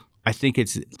fire? I think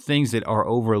it's things that are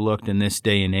overlooked in this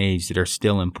day and age that are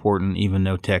still important, even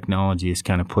though technology has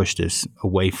kind of pushed us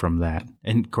away from that.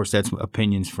 And, of course, that's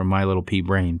opinions from my little pea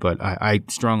brain, but I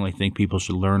strongly think people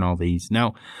should learn all these.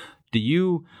 Now, do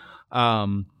you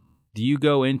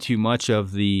go into much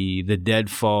of the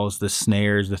deadfalls, the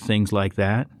snares, the things like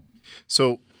that?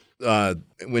 So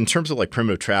in terms of like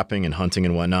primitive trapping and hunting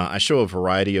and whatnot, I show a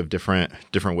variety of different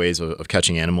ways of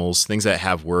catching animals, things that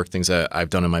have worked, things that I've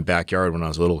done in my backyard when I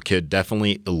was a little kid,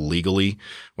 definitely illegally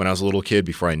when I was a little kid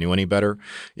before I knew any better.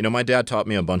 My dad taught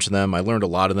me a bunch of them. I learned a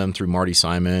lot of them through Marty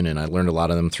Simon, and I learned a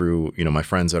lot of them through, my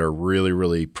friends that are really,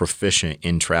 really proficient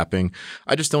in trapping.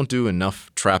 I just don't do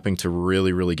enough trapping to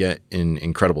really, really get in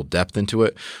incredible depth into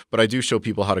it. But I do show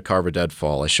people how to carve a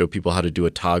deadfall. I show people how to do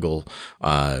a toggle,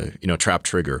 trap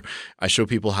trigger. I show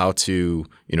people how to,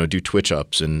 do twitch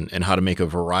ups and how to make a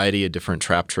variety of different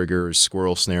trap triggers,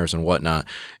 squirrel snares and whatnot.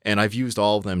 And I've used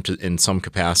all of them in some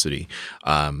capacity.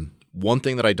 One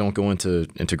thing that I don't go into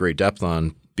great depth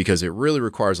on, because it really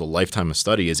requires a lifetime of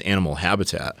study, is animal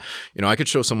habitat. I could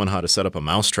show someone how to set up a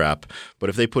mouse trap, but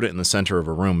if they put it in the center of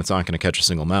a room, it's not going to catch a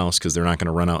single mouse because they're not going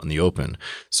to run out in the open.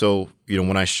 So,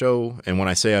 when I show and when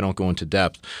I say I don't go into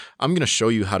depth, I'm going to show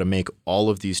you how to make all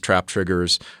of these trap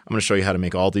triggers. I'm going to show you how to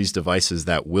make all these devices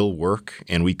that will work,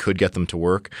 and we could get them to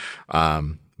work.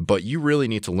 But you really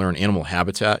need to learn animal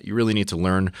habitat. You really need to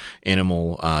learn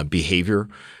animal behavior.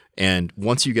 And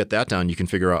once you get that down, you can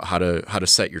figure out how to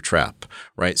set your trap,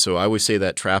 right? So I always say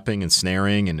that trapping and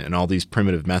snaring and all these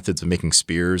primitive methods of making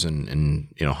spears and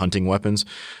hunting weapons,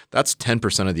 that's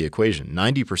 10% of the equation.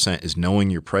 90% is knowing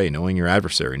your prey, knowing your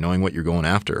adversary, knowing what you're going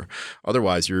after.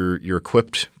 Otherwise, you're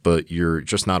equipped, but you're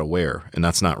just not aware, and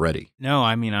that's not ready. No,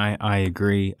 I mean, I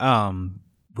agree.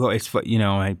 Well, it's,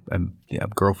 I have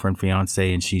a girlfriend,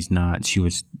 fiance, and she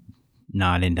was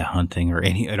not into hunting or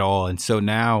any at all. And so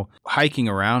now hiking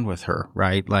around with her,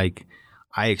 right? Like,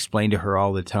 I explain to her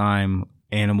all the time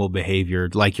animal behavior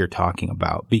like you're talking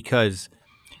about, because,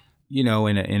 in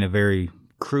a very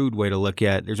crude way to look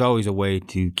at, there's always a way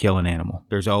to kill an animal.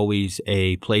 There's always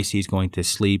a place he's going to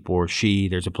sleep, or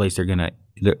there's a place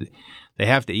they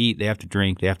have to eat, they have to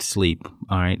drink, they have to sleep,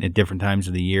 all right, at different times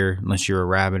of the year. Unless you're a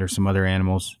rabbit or some other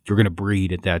animals, you're going to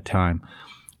breed at that time.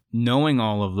 Knowing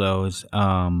all of those,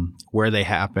 where they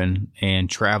happen, and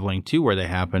traveling to where they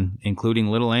happen, including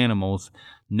little animals,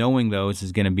 knowing those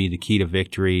is going to be the key to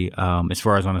victory, as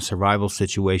far as on a survival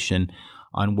situation,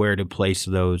 on where to place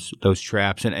those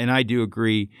traps. And I do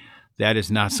agree that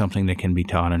is not something that can be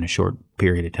taught in a short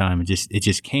period of time. It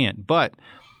just can't. But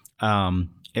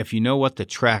if you know what the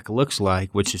track looks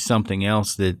like, which is something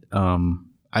else that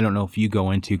I don't know if you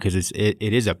go into, because it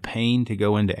is a pain to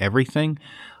go into everything.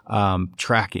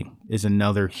 Tracking is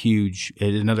another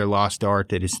lost art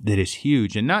that is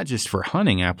huge, and not just for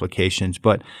hunting applications,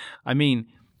 but I mean,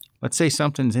 let's say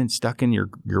something's stuck in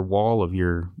your wall of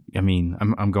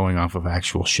I'm going off of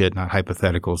actual shit, not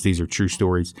hypotheticals. These are true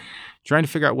stories. Trying to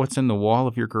figure out what's in the wall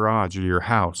of your garage or your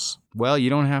house. Well, you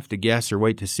don't have to guess or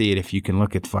wait to see it if you can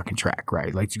look at the fucking track,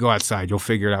 right? Like, you go outside, you'll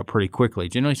figure it out pretty quickly.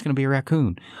 Generally, it's going to be a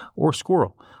raccoon or a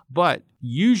squirrel. But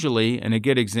usually, and a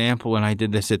good example, and I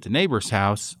did this at the neighbor's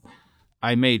house,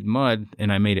 I made mud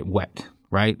and I made it wet,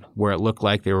 right? Where it looked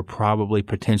like they were probably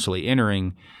potentially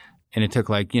entering. And it took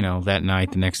that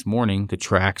night, the next morning, the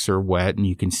tracks are wet and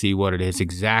you can see what it is,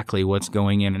 exactly what's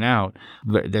going in and out.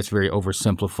 That's a very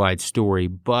oversimplified story.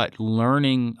 But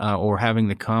learning or having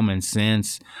the common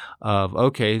sense of,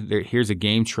 okay, here's a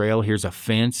game trail, here's a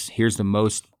fence, here's the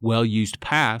most well-used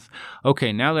path.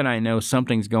 Okay, now that I know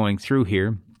something's going through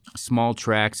here, small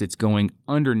tracks, it's going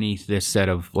underneath this set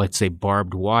of, let's say,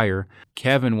 barbed wire.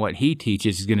 Kevin, what he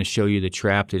teaches is going to show you the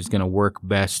trap that is going to work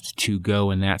best to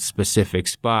go in that specific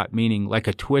spot, meaning like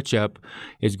a twitch up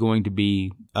is going to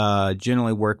be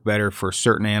generally work better for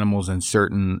certain animals in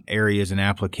certain areas and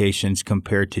applications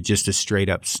compared to just a straight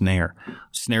up snare.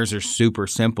 Snares are super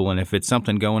simple, and if it's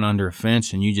something going under a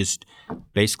fence and you just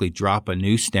basically drop a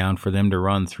noose down for them to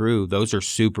run through, those are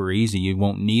super easy. You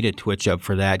won't need a twitch up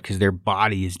for that because their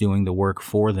body is doing the work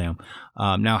for them.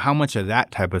 Now, how much of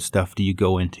that type of stuff do you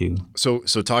go into? So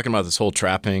talking about this whole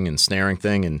trapping and snaring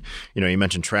thing, and you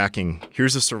mentioned tracking.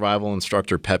 Here's a survival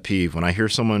instructor pet peeve: when I hear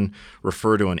someone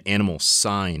refer to an animal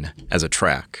sign as a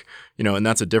track. and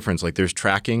that's a difference. Like there's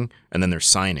tracking and then there's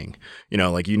signing.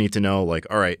 Like you need to know, like,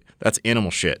 all right, that's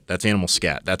animal shit. That's animal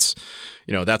scat. That's,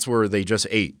 that's where they just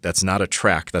ate. That's not a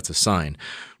track. That's a sign.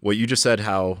 What you just said,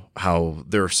 how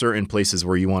there are certain places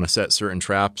where you want to set certain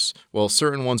traps. Well,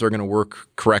 certain ones are going to work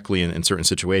correctly in certain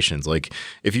situations. Like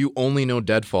if you only know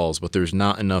deadfalls, but there's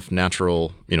not enough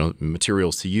natural,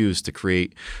 materials to use to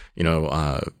create,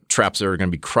 traps that are going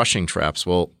to be crushing traps,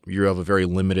 well, you have a very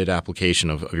limited application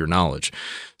of your knowledge.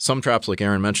 Some traps, like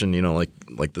Aaron mentioned,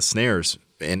 like the snares,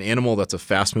 an animal that's a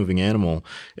fast-moving animal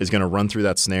is going to run through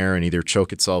that snare and either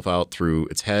choke itself out through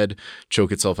its head,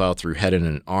 choke itself out through head and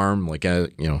an arm, like a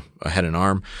head and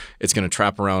arm. It's going to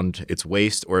trap around its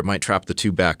waist, or it might trap the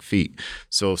 2 back feet.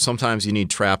 So sometimes you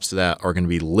need traps that are going to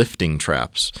be lifting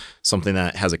traps, something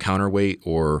that has a counterweight,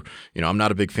 or I'm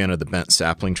not a big fan of the bent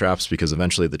sapling traps because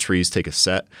eventually the trees take a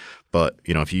set. But,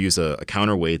 if you use a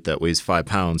counterweight that weighs 5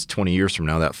 pounds, 20 years from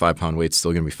now, that 5-pound weight's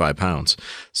still going to be 5 pounds.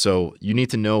 So you need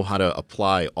to know how to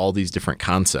apply all these different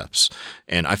concepts.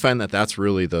 And I find that that's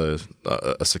really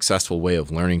a successful way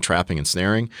of learning trapping and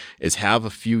snaring, is have a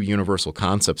few universal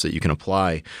concepts that you can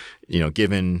apply,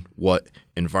 given what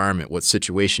environment, what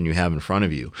situation you have in front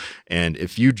of you. And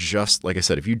if you just, like I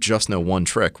said, if you just know one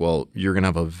trick, well, you're going to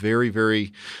have a very,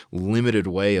 very limited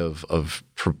way of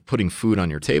putting food on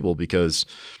your table, because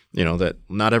that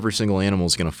not every single animal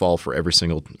is going to fall for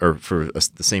the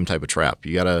same type of trap.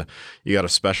 You gotta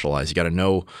specialize. You got to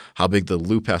know how big the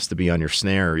loop has to be on your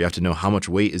snare. You have to know how much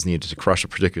weight is needed to crush a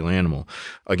particular animal.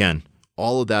 Again,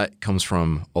 all of that comes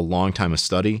from a long time of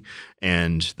study,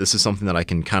 and this is something that I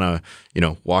can kind of,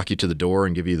 walk you to the door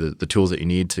and give you the tools that you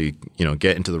need to,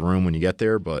 get into the room when you get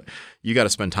there. But you got to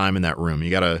spend time in that room.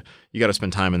 You got to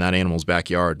spend time in that animal's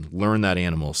backyard, learn that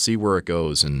animal, see where it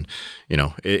goes, and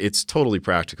it's totally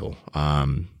practical.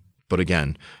 But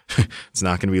again, it's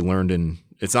not going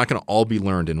to all be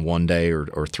learned in 1 day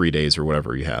or 3 days or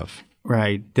whatever you have.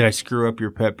 Right. Did I screw up your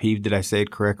pet peeve? Did I say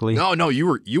it correctly? No, you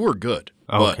were good.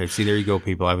 Oh, okay. See, there you go,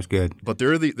 people. I was good. But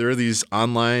there are these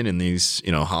online and these,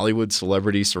 Hollywood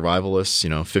celebrity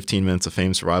survivalists, 15 Minutes of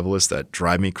Fame survivalists that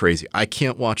drive me crazy. I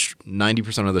can't watch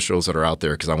 90% of the shows that are out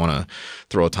there because I want to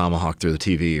throw a tomahawk through the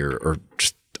TV or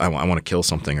just I want to kill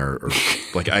something or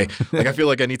I feel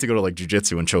like I need to go to like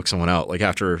jujitsu and choke someone out like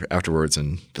afterwards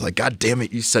and be like, God damn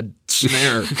it, you said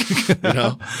snare,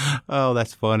 Oh,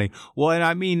 that's funny. Well, and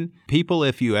I mean, people,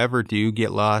 if you ever do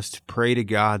get lost, pray to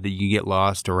God that you get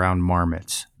lost around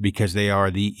marmots, because they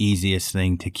are the easiest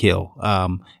thing to kill.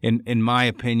 In my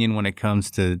opinion, when it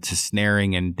comes to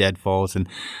snaring and deadfalls, and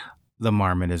the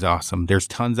marmot is awesome. There's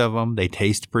tons of them. They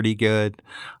taste pretty good.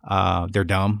 They're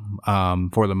dumb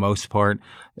for the most part.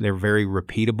 They're very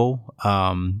repeatable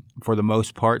for the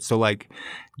most part. So, like,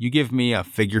 you give me a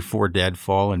figure 4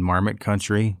 deadfall in marmot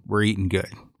country, we're eating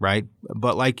good, right?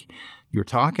 But like you're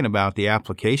talking about, the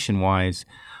application wise,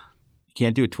 you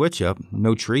can't do a twitch up.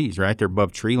 No trees, right? They're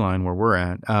above tree line where we're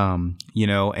at.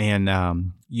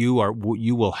 You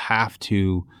will have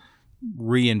to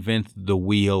reinvent the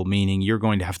wheel, meaning you're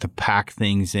going to have to pack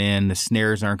things in. The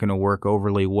snares aren't going to work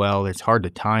overly well. It's hard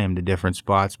to tie them to different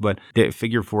spots, but the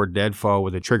figure 4 deadfall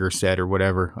with a trigger set or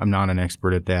whatever, I'm not an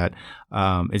expert at that,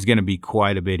 is going to be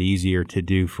quite a bit easier to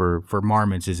do for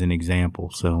marmots as an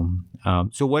example. So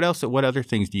what other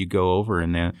things do you go over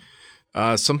in that?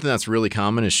 Something that's really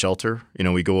common is shelter.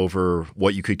 We go over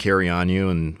what you could carry on you,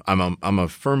 and I'm a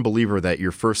firm believer that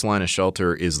your first line of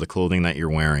shelter is the clothing that you're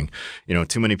wearing.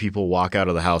 Too many people walk out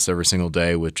of the house every single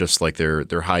day with just like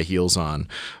their high heels on.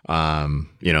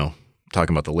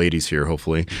 Talking about the ladies here,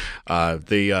 hopefully,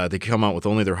 they come out with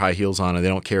only their high heels on, and they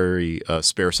don't carry a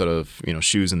spare set of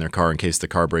shoes in their car in case the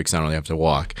car breaks down and they have to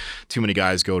walk. Too many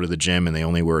guys go to the gym and they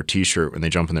only wear a t-shirt when they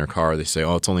jump in their car. They say,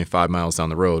 "Oh, it's only 5 miles down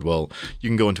the road." Well, you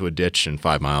can go into a ditch in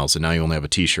 5 miles, and now you only have a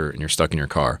t-shirt and you're stuck in your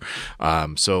car.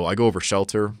 So I go over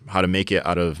shelter, how to make it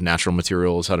out of natural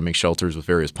materials, how to make shelters with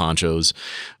various ponchos,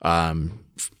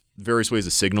 various ways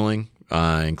of signaling.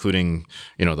 Including,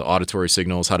 the auditory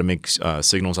signals, how to make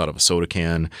signals out of a soda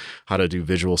can, how to do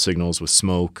visual signals with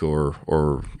smoke or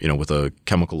with a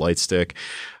chemical light stick.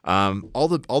 All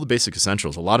the basic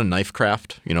essentials. A lot of knife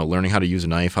craft, learning how to use a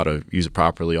knife, how to use it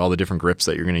properly, all the different grips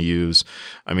that you're going to use.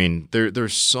 I mean,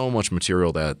 there's so much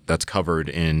material that's covered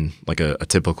in like a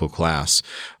typical class.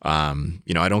 I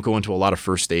don't go into a lot of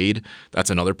first aid. That's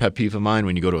another pet peeve of mine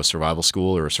when you go to a survival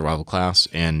school or a survival class,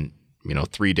 and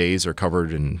 3 days are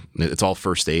covered and it's all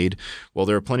first aid. Well,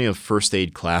 there are plenty of first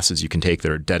aid classes you can take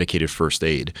that are dedicated first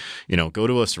aid. Go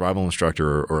to a survival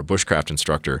instructor or a bushcraft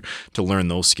instructor to learn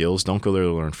those skills. Don't go there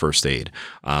to learn first aid.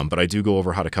 But I do go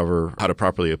over how to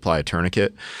properly apply a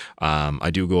tourniquet.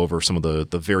 I do go over some of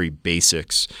the very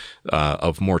basics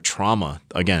of more trauma,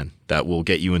 again, that will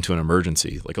get you into an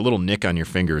emergency. Like a little nick on your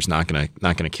finger is not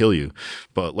gonna kill you.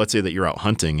 But let's say that you're out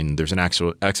hunting and there's an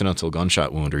accidental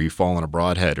gunshot wound, or you fall on a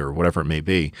broadhead, or whatever it may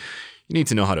be. You need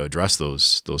to know how to address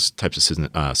those types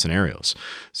of scenarios.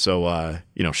 So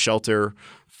shelter,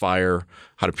 fire,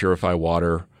 how to purify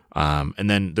water. And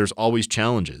then there's always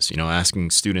challenges,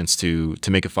 asking students to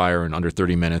make a fire in under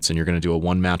 30 minutes, and you're going to do a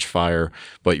 1-match fire,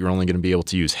 but you're only going to be able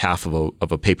to use half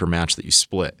of a paper match that you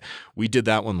split. We did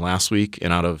that one last week,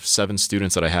 and out of 7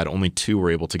 students that I had, only 2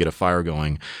 were able to get a fire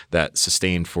going that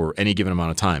sustained for any given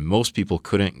amount of time. Most people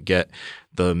couldn't get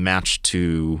the match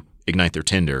to ignite their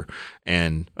tinder.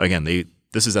 And again,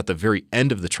 this is at the very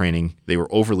end of the training. They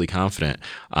were overly confident.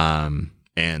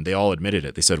 And they all admitted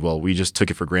it. They said, well, we just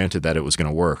took it for granted that it was going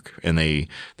to work. And they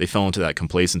fell into that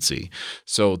complacency.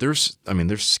 So there's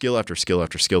skill after skill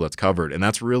after skill that's covered. And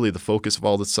that's really the focus of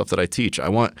all the stuff that I teach. I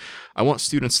want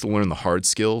students to learn the hard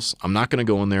skills. I'm not going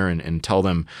to go in there and tell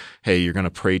them, hey, you're going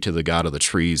to pray to the God of the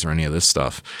trees or any of this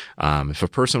stuff. If a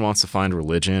person wants to find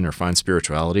religion or find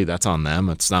spirituality, that's on them.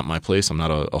 It's not my place. I'm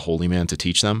not a holy man to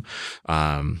teach them.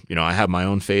 I have my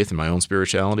own faith and my own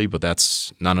spirituality, but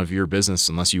that's none of your business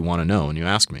unless you want to know and you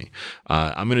ask me.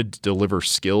 I'm going to deliver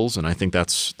skills, and I think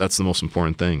that's the most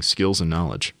important thing: skills and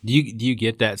knowledge. Do you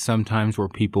get that sometimes where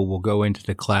people will go into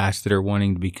the class that are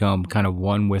wanting to become kind of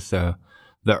one with the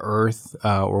earth,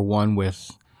 or one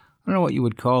with, I don't know what you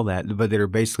would call that, but that are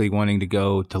basically wanting to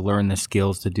go to learn the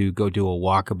skills to go do a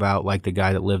walkabout, like the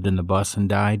guy that lived in the bus and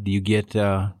died? Do you get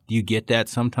that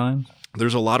sometimes?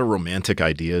 There's a lot of romantic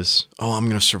ideas. Oh, I'm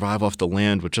going to survive off the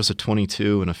land with just a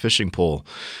 22 and a fishing pole.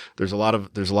 There's a lot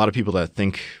of people that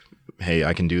think, hey,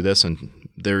 I can do this, and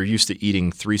they're used to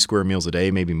eating 3 square meals a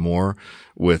day, maybe more,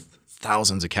 with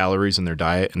thousands of calories in their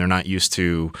diet, and they're not used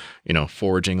to,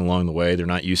 foraging along the way. They're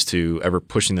not used to ever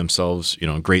pushing themselves,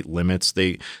 great limits.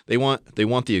 They want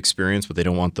the experience, but they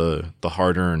don't want the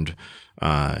hard-earned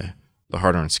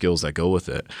skills that go with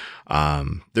it.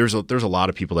 There's a lot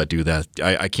of people that do that.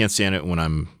 I can't stand it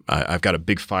when I've got a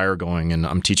big fire going and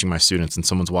I'm teaching my students and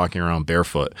someone's walking around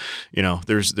barefoot.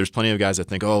 There's plenty of guys that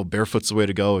think, oh, barefoot's the way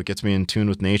to go. It gets me in tune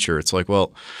with nature. It's like,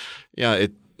 well, yeah,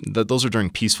 those are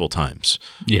during peaceful times,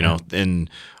 and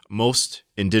most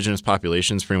indigenous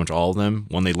populations, pretty much all of them,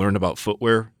 when they learned about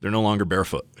footwear, they're no longer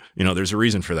barefoot. There's a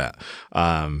reason for that.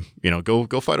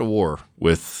 Go fight a war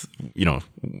with,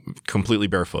 completely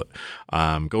barefoot.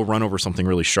 Go run over something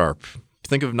really sharp.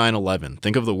 Think of 9/11.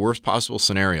 Think of the worst possible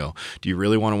scenario. Do you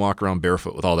really want to walk around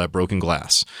barefoot with all that broken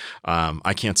glass?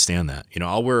 I can't stand that.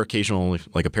 I'll wear occasionally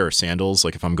like a pair of sandals,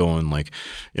 like if I'm going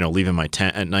leaving my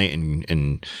tent at night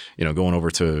and going over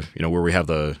to, where we have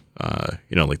the,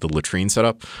 like the latrine set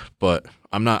up. But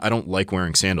I don't like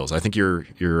wearing sandals. I think you're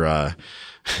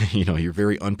you're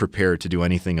very unprepared to do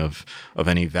anything of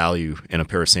any value in a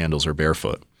pair of sandals or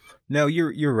barefoot. No,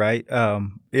 you're right.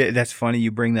 That's funny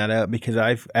you bring that up, because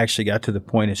I've actually got to the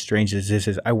point, as strange as this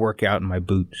is, I work out in my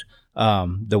boots,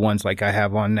 the ones like I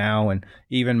have on now, and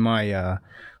even my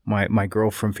my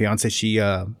girlfriend, fiance, she's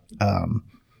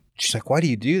like, why do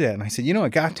you do that? And I said,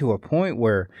 it got to a point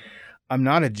where I'm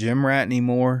not a gym rat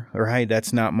anymore, or hey,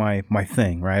 that's not my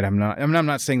thing, right? I'm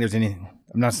not saying there's anything.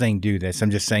 I'm not saying do this.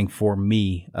 I'm just saying for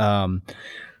me, I'm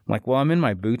like, well, I'm in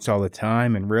my boots all the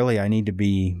time, and really I need to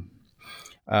be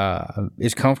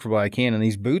as comfortable as I can in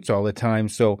these boots all the time.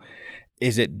 So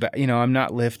is it, I'm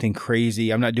not lifting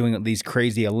crazy. I'm not doing these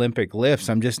crazy Olympic lifts.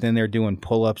 I'm just in there doing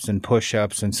pull-ups and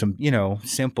push-ups and some,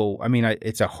 simple.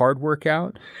 It's a hard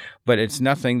workout, but it's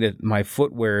nothing that my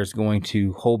footwear is going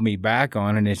to hold me back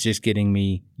on. And it's just getting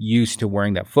me used to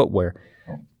wearing that footwear.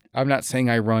 I'm not saying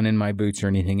I run in my boots or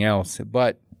anything else,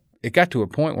 but it got to a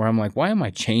point where I'm like, why am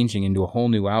I changing into a whole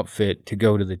new outfit to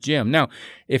go to the gym? Now,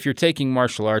 if you're taking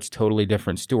martial arts, totally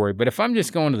different story. But if I'm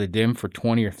just going to the gym for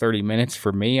 20 or 30 minutes,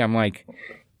 for me, I'm like,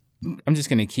 I'm just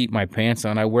going to keep my pants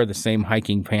on. I wear the same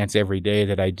hiking pants every day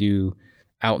that I do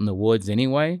out in the woods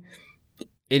anyway.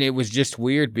 And it was just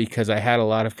weird because I had a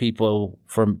lot of people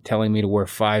from telling me to wear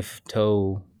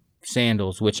 5-toe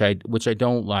sandals, which I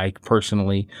don't like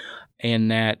personally, and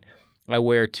that I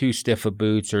wear too stiff of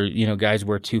boots, or, guys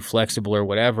wear too flexible or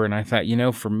whatever. And I thought,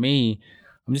 for me,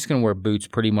 I'm just going to wear boots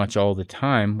pretty much all the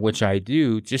time, which I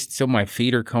do just so my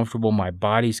feet are comfortable, my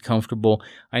body's comfortable.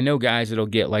 I know guys that'll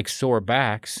get like sore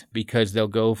backs because they'll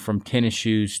go from tennis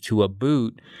shoes to a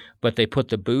boot, but they put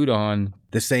the boot on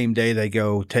the same day they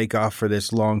go take off for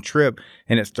this long trip,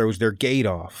 and it throws their gait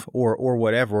off or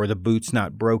whatever, or the boot's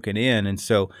not broken in. And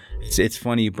so it's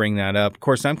funny you bring that up. Of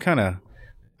course, I'm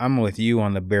with you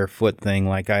on the barefoot thing.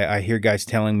 Like I hear guys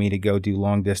telling me to go do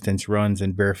long distance runs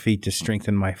in bare feet to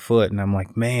strengthen my foot. And I'm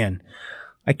like, man,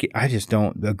 I just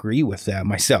don't agree with that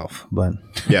myself. But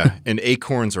yeah, and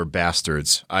acorns are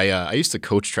bastards. I used to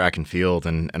coach track and field,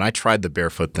 and I tried the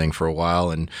barefoot thing for a while,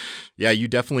 and yeah, you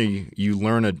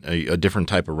learn a different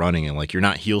type of running, and like you're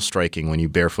not heel striking when you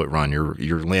barefoot run.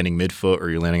 You're landing midfoot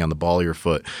or you're landing on the ball of your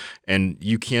foot, and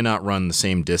you cannot run the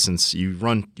same distance. You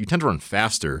tend to run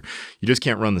faster. You just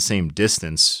can't run the same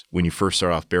distance when you first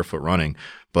start off barefoot running.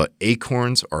 But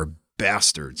acorns are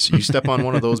bastards. You step on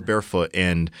one of those barefoot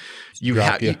and you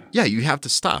have to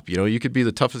stop. You could be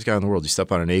the toughest guy in the world. You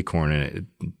step on an acorn and it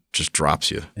just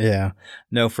drops you. Yeah,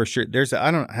 no, for sure.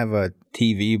 I don't have a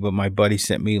TV, but my buddy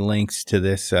sent me links to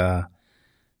this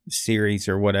series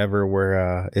or whatever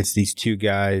where it's these two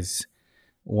guys.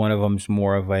 One of them's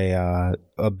more of a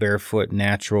barefoot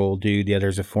natural dude. The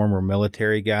other's a former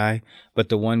military guy, but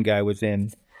the one guy was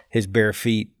in his bare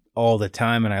feet all the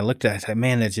time, and I looked at it, I said,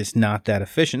 man, that's just not that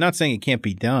efficient. Not saying it can't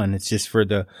be done. It's just for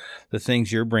the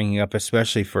things you're bringing up,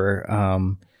 especially for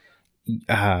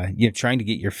trying to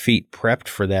get your feet prepped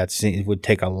for that. It would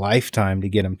take a lifetime to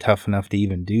get them tough enough to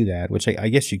even do that, which I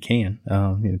guess you can.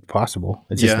 It's possible.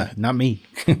 It's just not me.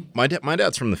 My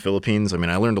dad's from the Philippines. I mean,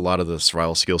 I learned a lot of the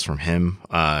survival skills from him.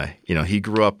 He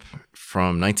grew up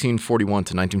from 1941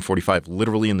 to 1945,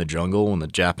 literally in the jungle when the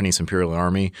Japanese Imperial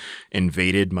Army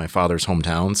invaded my father's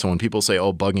hometown. So when people say,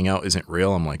 oh, bugging out isn't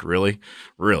real, I'm like, really?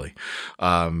 Really?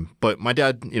 But my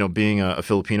dad, being a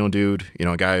Filipino dude,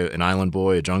 a guy, an island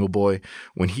boy, a jungle boy,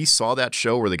 when he saw that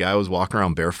show where the guy was walking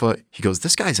around barefoot, he goes,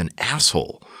 this guy's an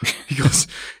asshole. He's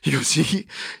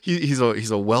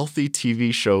a wealthy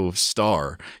TV show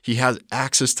star. He has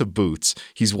access to boots.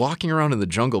 He's walking around in the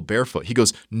jungle barefoot. He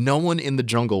goes, no one in the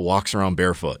jungle walks around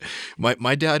barefoot.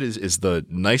 My dad is the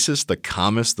nicest, the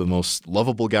calmest, the most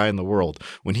lovable guy in the world.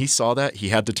 When he saw that, he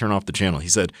had to turn off the channel. He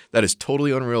said, that is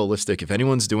totally unrealistic. If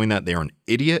anyone's doing that, they are an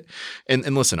idiot.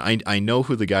 And listen, I know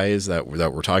who the guy is that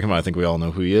we're talking about. I think we all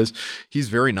know who he is. He's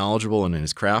very knowledgeable in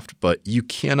his craft, but you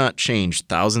cannot change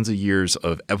thousands of years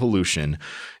of evolution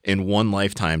in one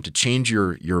lifetime to change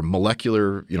your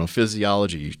molecular,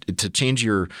 physiology, to change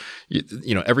your,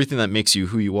 everything that makes you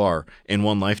who you are in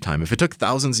one lifetime. If it took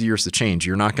thousands of years to change,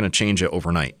 you're not going to change it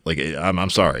overnight. Like, I'm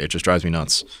sorry. It just drives me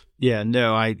nuts. Yeah,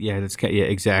 no,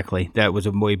 exactly. That was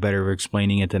a way better of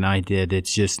explaining it than I did.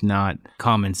 It's just not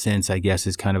common sense, I guess,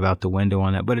 is kind of out the window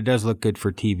on that. But it does look good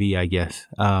for TV, I guess.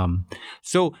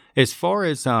 So as far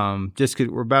as just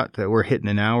because we're hitting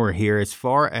an hour here, as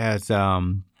far as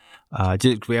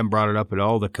we haven't brought it up at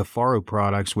all, the Kifaru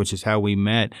products, which is how we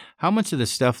met. How much of the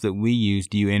stuff that we use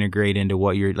do you integrate into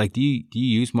what you're like? Do you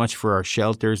use much for our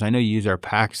shelters? I know you use our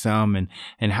pack some, and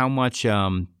how much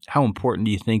how important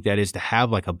do you think that is to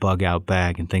have like a bug out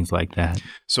bag and things like that?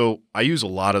 So I use a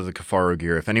lot of the Kifaru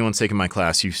gear. If anyone's taken my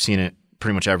class, you've seen it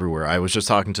pretty much everywhere. I was just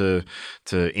talking to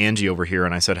Angie over here,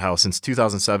 and I said how since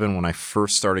 2007, when I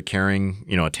first started carrying,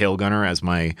 a tail gunner as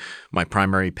my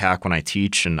primary pack when I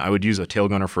teach, and I would use a tail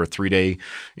gunner for a 3-day,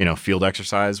 field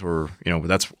exercise where,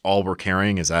 that's all we're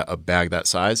carrying is a bag that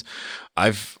size.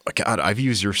 I've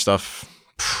used your stuff.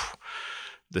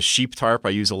 The sheep tarp I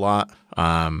use a lot.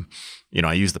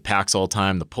 I use the packs all the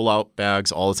time, the pull-out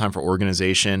bags all the time for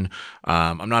organization.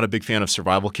 I'm not a big fan of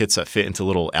survival kits that fit into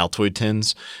little Altoid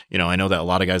tins. I know that a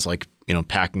lot of guys like,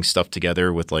 packing stuff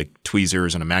together with like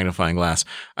tweezers and a magnifying glass.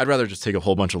 I'd rather just take a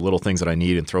whole bunch of little things that I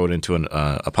need and throw it into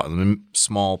a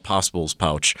small possibles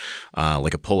pouch,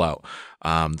 like a pull-out.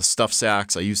 The stuff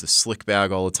sacks, I use the slick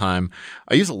bag all the time.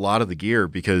 I use a lot of the gear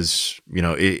because,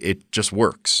 it just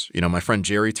works. My friend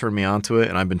Jerry turned me onto it,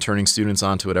 and I've been turning students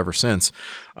onto it ever since.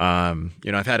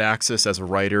 I've had access as a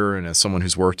writer and as someone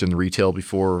who's worked in retail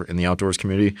before in the outdoors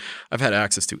community. I've had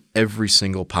access to every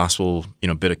single possible,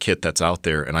 bit of kit that's out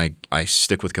there, and I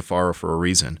stick with Kifaru for a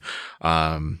reason.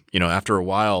 After a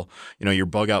while, your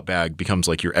bug out bag becomes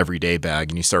like your everyday bag,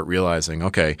 and you start realizing,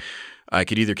 okay, I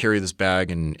could either carry this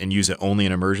bag and use it only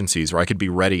in emergencies, or I could be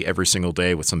ready every single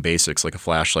day with some basics like a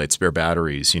flashlight, spare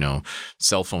batteries,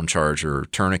 cell phone charger,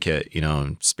 tourniquet,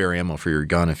 spare ammo for your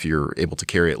gun if you're able to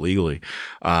carry it legally.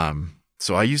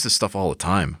 So I use this stuff all the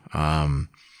time.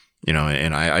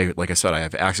 And I like I said, I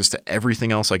have access to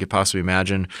everything else I could possibly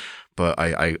imagine, but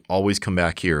I always come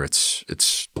back here.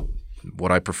 It's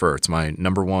what I prefer. It's my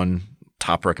number one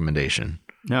top recommendation.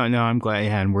 No, I'm glad,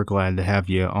 and we're glad to have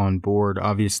you on board.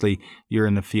 Obviously, you're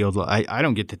in the field. I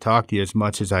don't get to talk to you as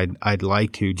much as I'd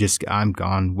like to. Just I'm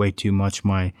gone way too much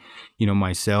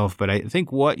myself. But I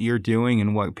think what you're doing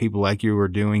and what people like you are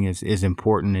doing is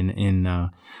important in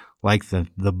like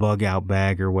the bug out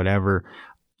bag or whatever.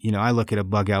 I look at a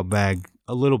bug out bag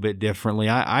a little bit differently.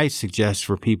 I suggest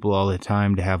for people all the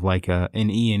time to have like an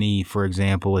E&E, for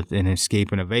example, an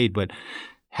escape and evade, but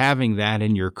having that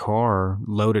in your car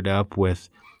loaded up with,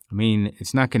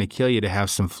 it's not going to kill you to have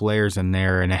some flares in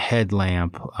there and a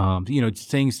headlamp,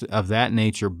 things of that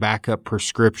nature, backup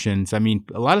prescriptions. A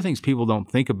lot of things people don't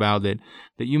think about that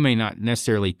you may not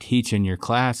necessarily teach in your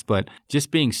class, but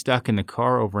just being stuck in the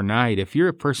car overnight, if you're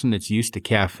a person that's used to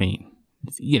caffeine,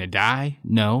 you going to die?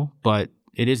 No, but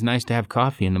it is nice to have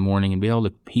coffee in the morning and be able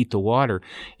to heat the water.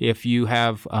 If you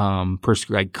have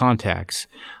like contacts,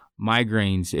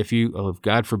 migraines, if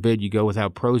God forbid you go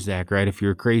without Prozac, right? If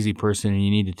you're a crazy person and you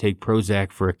need to take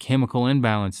Prozac for a chemical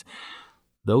imbalance,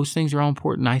 those things are all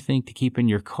important, I think, to keep in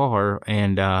your car,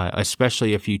 and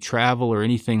especially if you travel or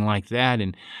anything like that.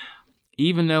 And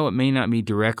even though it may not be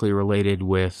directly related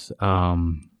with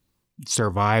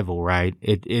survival, right?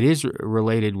 It is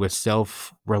related with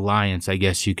self-reliance, I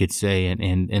guess you could say,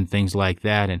 and things like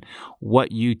that. And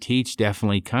what you teach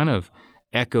definitely kind of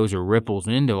echoes or ripples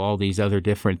into all these other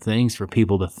different things for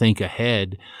people to think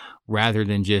ahead rather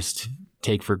than just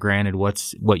take for granted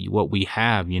what we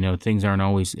have. Things aren't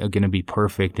always going to be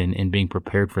perfect, and being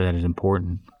prepared for that is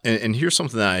important. And here's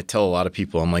something that I tell a lot of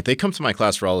people. I'm like, they come to my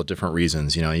class for all the different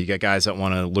reasons. You got guys that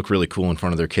want to look really cool in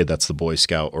front of their kid. That's the Boy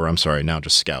Scout, or I'm sorry, now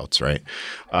just Scouts, right?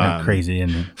 Crazy,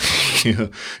 isn't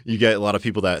it? You get a lot of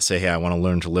people that say, hey, I want to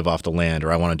learn to live off the land,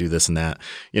 or I want to do this and that,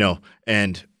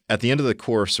 and at the end of the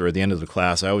course or at the end of the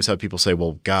class, I always have people say,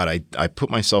 well, God, I put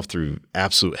myself through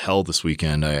absolute hell this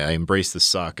weekend. I embraced the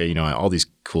suck, all these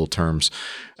cool terms.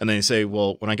 And then they say,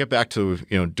 well, when I get back to,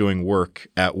 doing work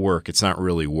at work, it's not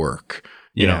really work.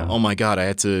 Oh my God, I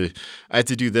had to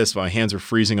do this. My hands are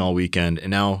freezing all weekend.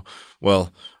 And now,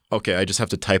 well, okay, I just have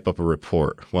to type up a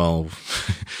report. Well,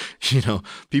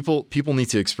 people need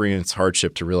to experience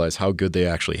hardship to realize how good they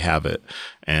actually have it.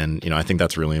 And, I think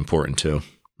that's really important too.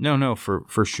 No,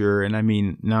 for sure.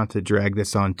 And not to drag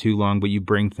this on too long, but you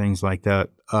bring things like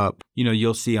that up.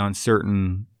 You'll see on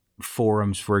certain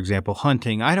forums, for example,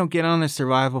 hunting. I don't get on the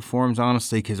survival forums,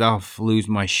 honestly, because I'll lose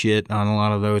my shit on a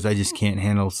lot of those. I just can't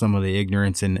handle some of the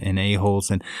ignorance and a-holes.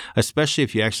 And especially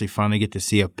if you actually finally get to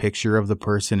see a picture of the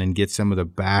person and get some of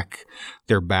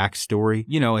their backstory.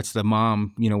 It's the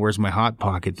mom, where's my Hot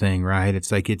Pocket thing, right?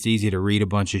 It's like it's easy to read a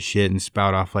bunch of shit and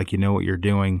spout off like you know what you're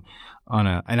doing.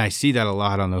 And I see that a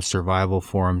lot on those survival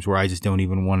forums where I just don't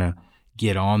even want to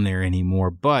get on there anymore.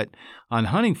 But on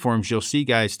hunting forums, you'll see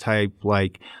guys type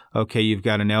like, okay, you've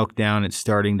got an elk down, it's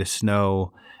starting to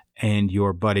snow, and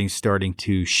your budding's starting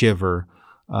to shiver.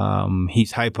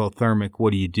 He's hypothermic,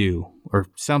 what do you do? Or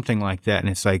something like that. And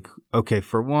it's like, okay,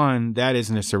 for one, that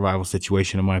isn't a survival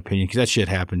situation in my opinion, because that shit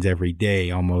happens every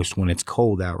day almost when it's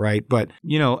cold out, right? But,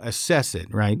 assess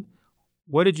it, right?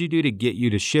 What did you do to get you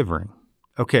to shivering?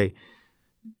 Okay,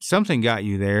 something got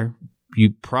you there.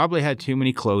 You probably had too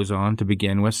many clothes on to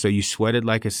begin with, so you sweated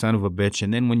like a son of a bitch.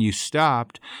 And then when you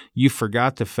stopped, you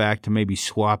forgot the fact to maybe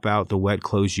swap out the wet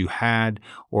clothes you had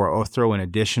or throw an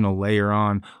additional layer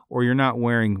on, or you're not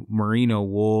wearing merino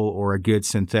wool or a good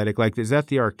synthetic. Like, is that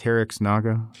the Arc'teryx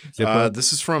Naga?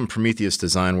 This is from Prometheus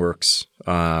Design Works.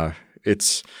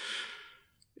 It's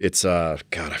God,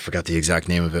 I forgot the exact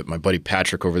name of it. My buddy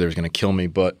Patrick over there is going to kill me,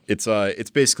 but it's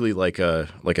basically like an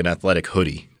athletic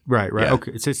hoodie. Right. Yeah.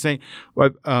 Okay. It's the same.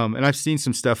 And I've seen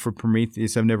some stuff for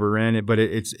Prometheus. I've never ran it, but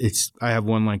it's. I have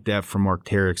one like that from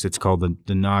Arc'teryx. It's called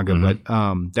the Naga,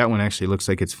 mm-hmm. But that one actually looks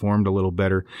like it's formed a little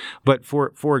better. But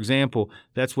for example,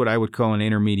 that's what I would call an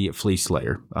intermediate fleece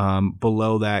layer.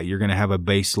 Below that, you're going to have a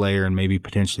base layer and maybe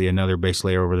potentially another base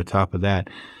layer over the top of that.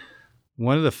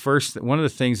 One of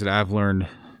the things that I've learned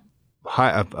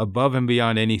above and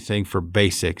beyond anything for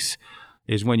basics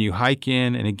is when you hike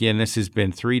in, and again, this has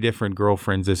been 3 different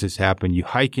girlfriends this has happened, you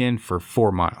hike in for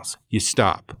 4 miles, you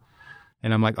stop.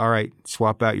 And I'm like, all right,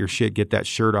 swap out your shit, get that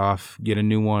shirt off, get a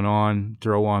new one on,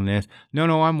 throw on this.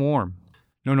 No, I'm warm.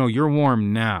 No, you're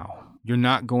warm now. You're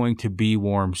not going to be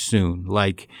warm soon.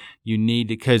 Like you need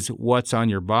to, because what's on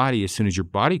your body, as soon as your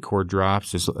body core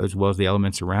drops, as well as the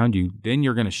elements around you, then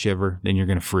you're going to shiver, then you're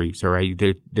going to freeze. All right.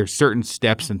 There's certain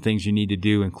steps and things you need to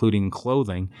do, including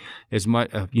clothing, as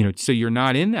much, so you're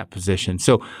not in that position.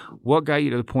 So what got you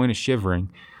to the point of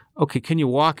shivering? Okay. Can you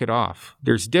walk it off?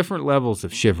 There's different levels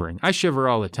of shivering. I shiver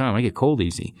all the time. I get cold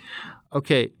easy.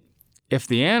 Okay. if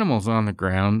the animal's on the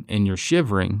ground and you're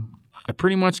shivering, I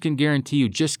pretty much can guarantee you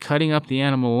just cutting up the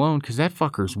animal alone, because that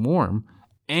fucker's warm,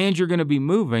 and you're going to be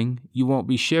moving, you won't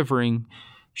be shivering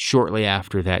shortly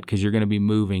after that because you're going to be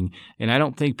moving. And I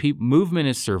don't think movement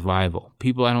is survival.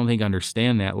 People, I don't think,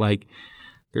 understand that. Like,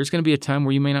 there's going to be a time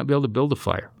where you may not be able to build a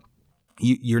fire.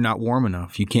 You're not warm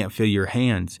enough. You can't feel your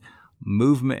hands.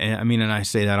 Movement, I mean, and I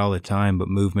say that all the time, but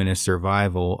movement is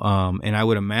survival. And I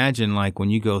would imagine, like, when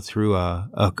you go through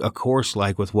a course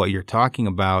like with what you're talking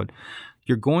about,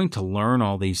 you're going to learn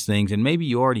all these things, and maybe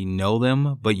you already know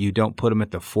them, but you don't put them at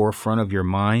the forefront of your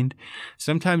mind.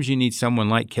 Sometimes you need someone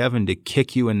like Kevin to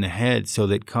kick you in the head so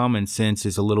that common sense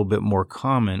is a little bit more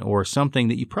common, or something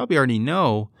that you probably already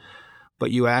know, but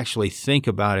you actually think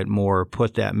about it more,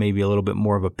 put that maybe a little bit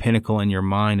more of a pinnacle in your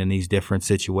mind in these different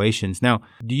situations. Now,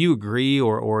 do you agree,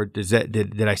 or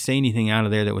did I say anything out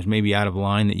of there that was maybe out of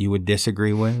line that you would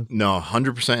disagree with? No,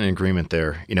 100% in agreement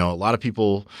there. A lot of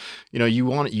people, you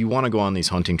want to go on these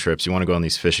hunting trips, you want to go on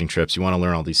these fishing trips, you want to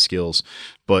learn all these skills,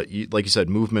 but like you said,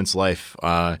 movement's life.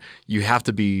 You have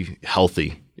to be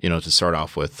healthy, to start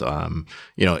off with.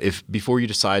 If before you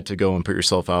decide to go and put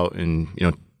yourself out and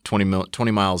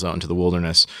 20 miles out into the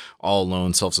wilderness, all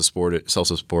alone,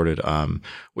 self-supported.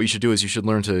 What you should do is you should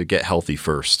learn to get healthy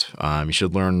first. You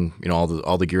should learn,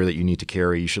 all the gear that you need to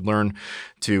carry. You should learn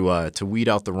to weed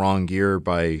out the wrong gear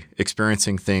by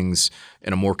experiencing things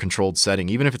in a more controlled setting,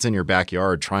 even if it's in your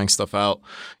backyard, trying stuff out,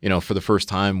 for the first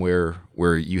time where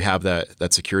you have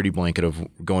that security blanket of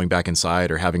going back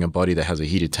inside, or having a buddy that has a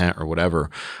heated tent or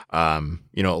whatever. A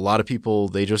lot of people,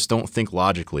 they just don't think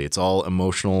logically. It's all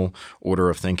emotional order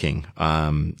of thinking.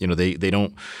 They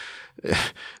don't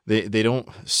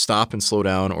stop and slow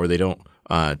down, or they don't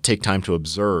take time to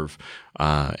observe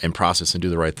and process and do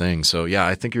the right thing. So yeah,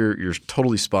 I think you're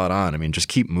totally spot on. I mean, just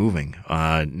keep moving.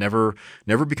 Never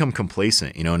become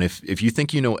complacent. And if you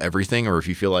think you know everything, or if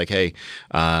you feel like, hey,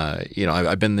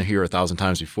 I've been here 1,000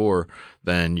 times before,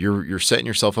 then you're setting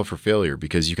yourself up for failure,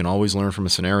 because you can always learn from a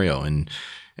scenario. And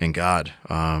God,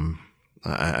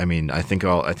 I think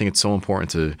it's so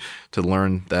important to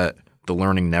learn that the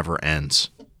learning never ends.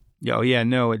 Oh, yeah,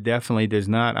 no, it definitely does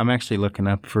not. I'm actually looking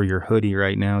up for your hoodie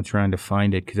right now, trying to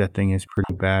find it, because that thing is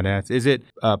pretty badass. Is it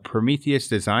Prometheus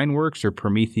Design Works, or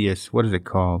Prometheus? What is it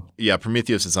called? Yeah,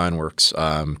 Prometheus Design Works.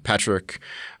 Patrick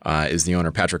is the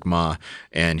owner, Patrick Ma,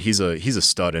 and he's a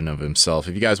stud in of himself.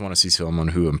 If you guys want to see someone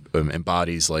who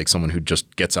embodies, like, someone who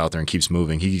just gets out there and keeps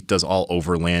moving, he does all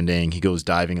overlanding. He goes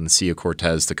diving in the Sea of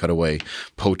Cortez to cut away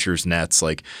poachers' nets.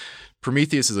 Like,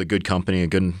 Prometheus is a good company, a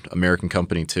good American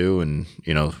company too. And,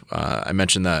 I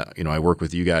mentioned that, I work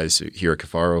with you guys here at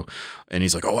Kifaru, and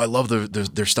he's like, oh, I love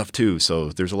their stuff too. So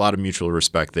there's a lot of mutual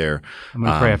respect there. I'm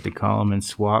going to probably have to call them and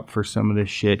swap for some of this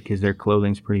shit, because their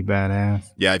clothing's pretty badass.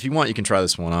 Yeah, if you want, you can try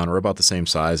this one on. We're about the same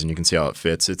size, and you can see how it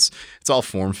fits. It's all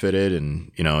form fitted,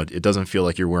 and, it doesn't feel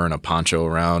like you're wearing a poncho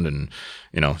around. And,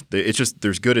 it's just,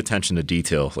 there's good attention to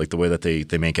detail, like the way that they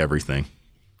make everything.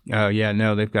 Oh, yeah,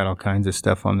 no, they've got all kinds of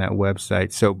stuff on that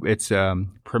website. So it's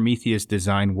Prometheus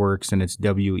Design Works, and it's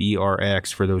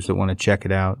WERX for those that want to check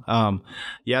it out.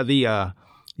 The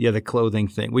clothing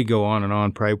thing, we go on and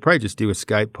on. Probably just do a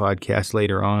Skype podcast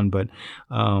later on, but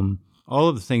all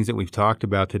of the things that we've talked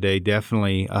about today,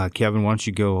 definitely, Kevin, why don't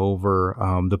you go over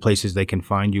the places they can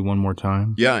find you one more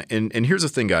time? Yeah, and here's the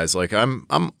thing, guys. Like, I'm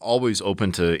always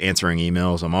open to answering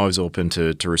emails. I'm always open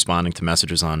to responding to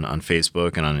messages on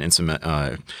Facebook and on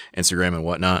Instagram and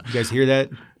whatnot. You guys hear that?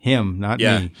 Him, not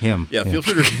me. Him. Yeah, feel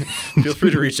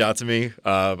free to reach out to me.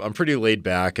 I'm pretty laid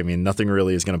back. I mean, nothing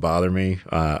really is going to bother me.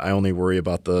 I only worry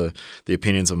about the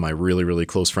opinions of my really, really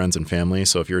close friends and family.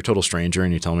 So if you're a total stranger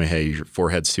and you tell me, hey, your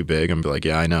forehead's too big, I'm be like,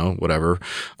 yeah, I know, whatever.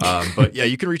 But yeah,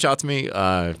 you can reach out to me.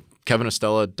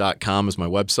 KevinEstella.com is my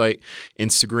website.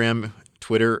 Instagram,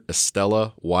 Twitter,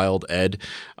 Estella Wild Ed,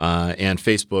 and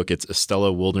Facebook, it's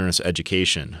Estella Wilderness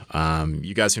Education.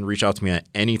 You guys can reach out to me at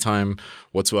any time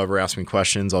whatsoever, ask me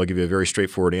questions. I'll give you a very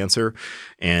straightforward answer.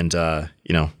 And,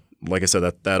 like I said,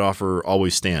 that offer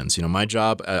always stands. My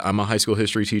job, I'm a high school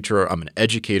history teacher. I'm an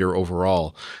educator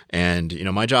overall. And,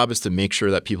 my job is to make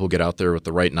sure that people get out there with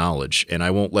the right knowledge. And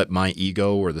I won't let my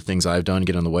ego or the things I've done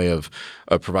get in the way of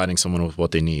providing someone with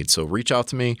what they need. So reach out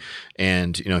to me.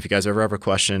 And, if you guys ever have a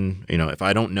question, if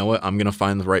I don't know it, I'm going to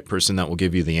find the right person that will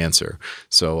give you the answer.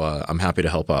 So I'm happy to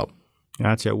help out.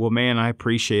 Gotcha. Well, man, I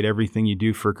appreciate everything you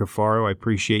do for Kifaru. I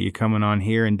appreciate you coming on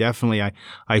here, and definitely,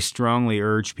 I strongly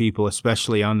urge people,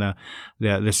 especially on the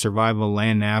survival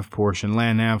land nav portion,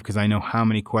 because I know how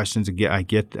many questions I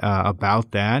get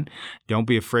about that. Don't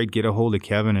be afraid. Get a hold of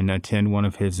Kevin and attend one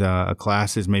of his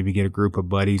classes. Maybe get a group of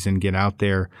buddies and get out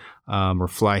there or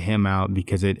fly him out,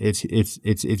 because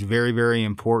it's very, very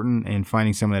important, and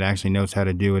finding someone that actually knows how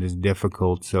to do it is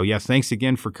difficult. So yeah, thanks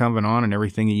again for coming on and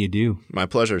everything that you do. My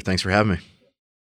pleasure. Thanks for having me.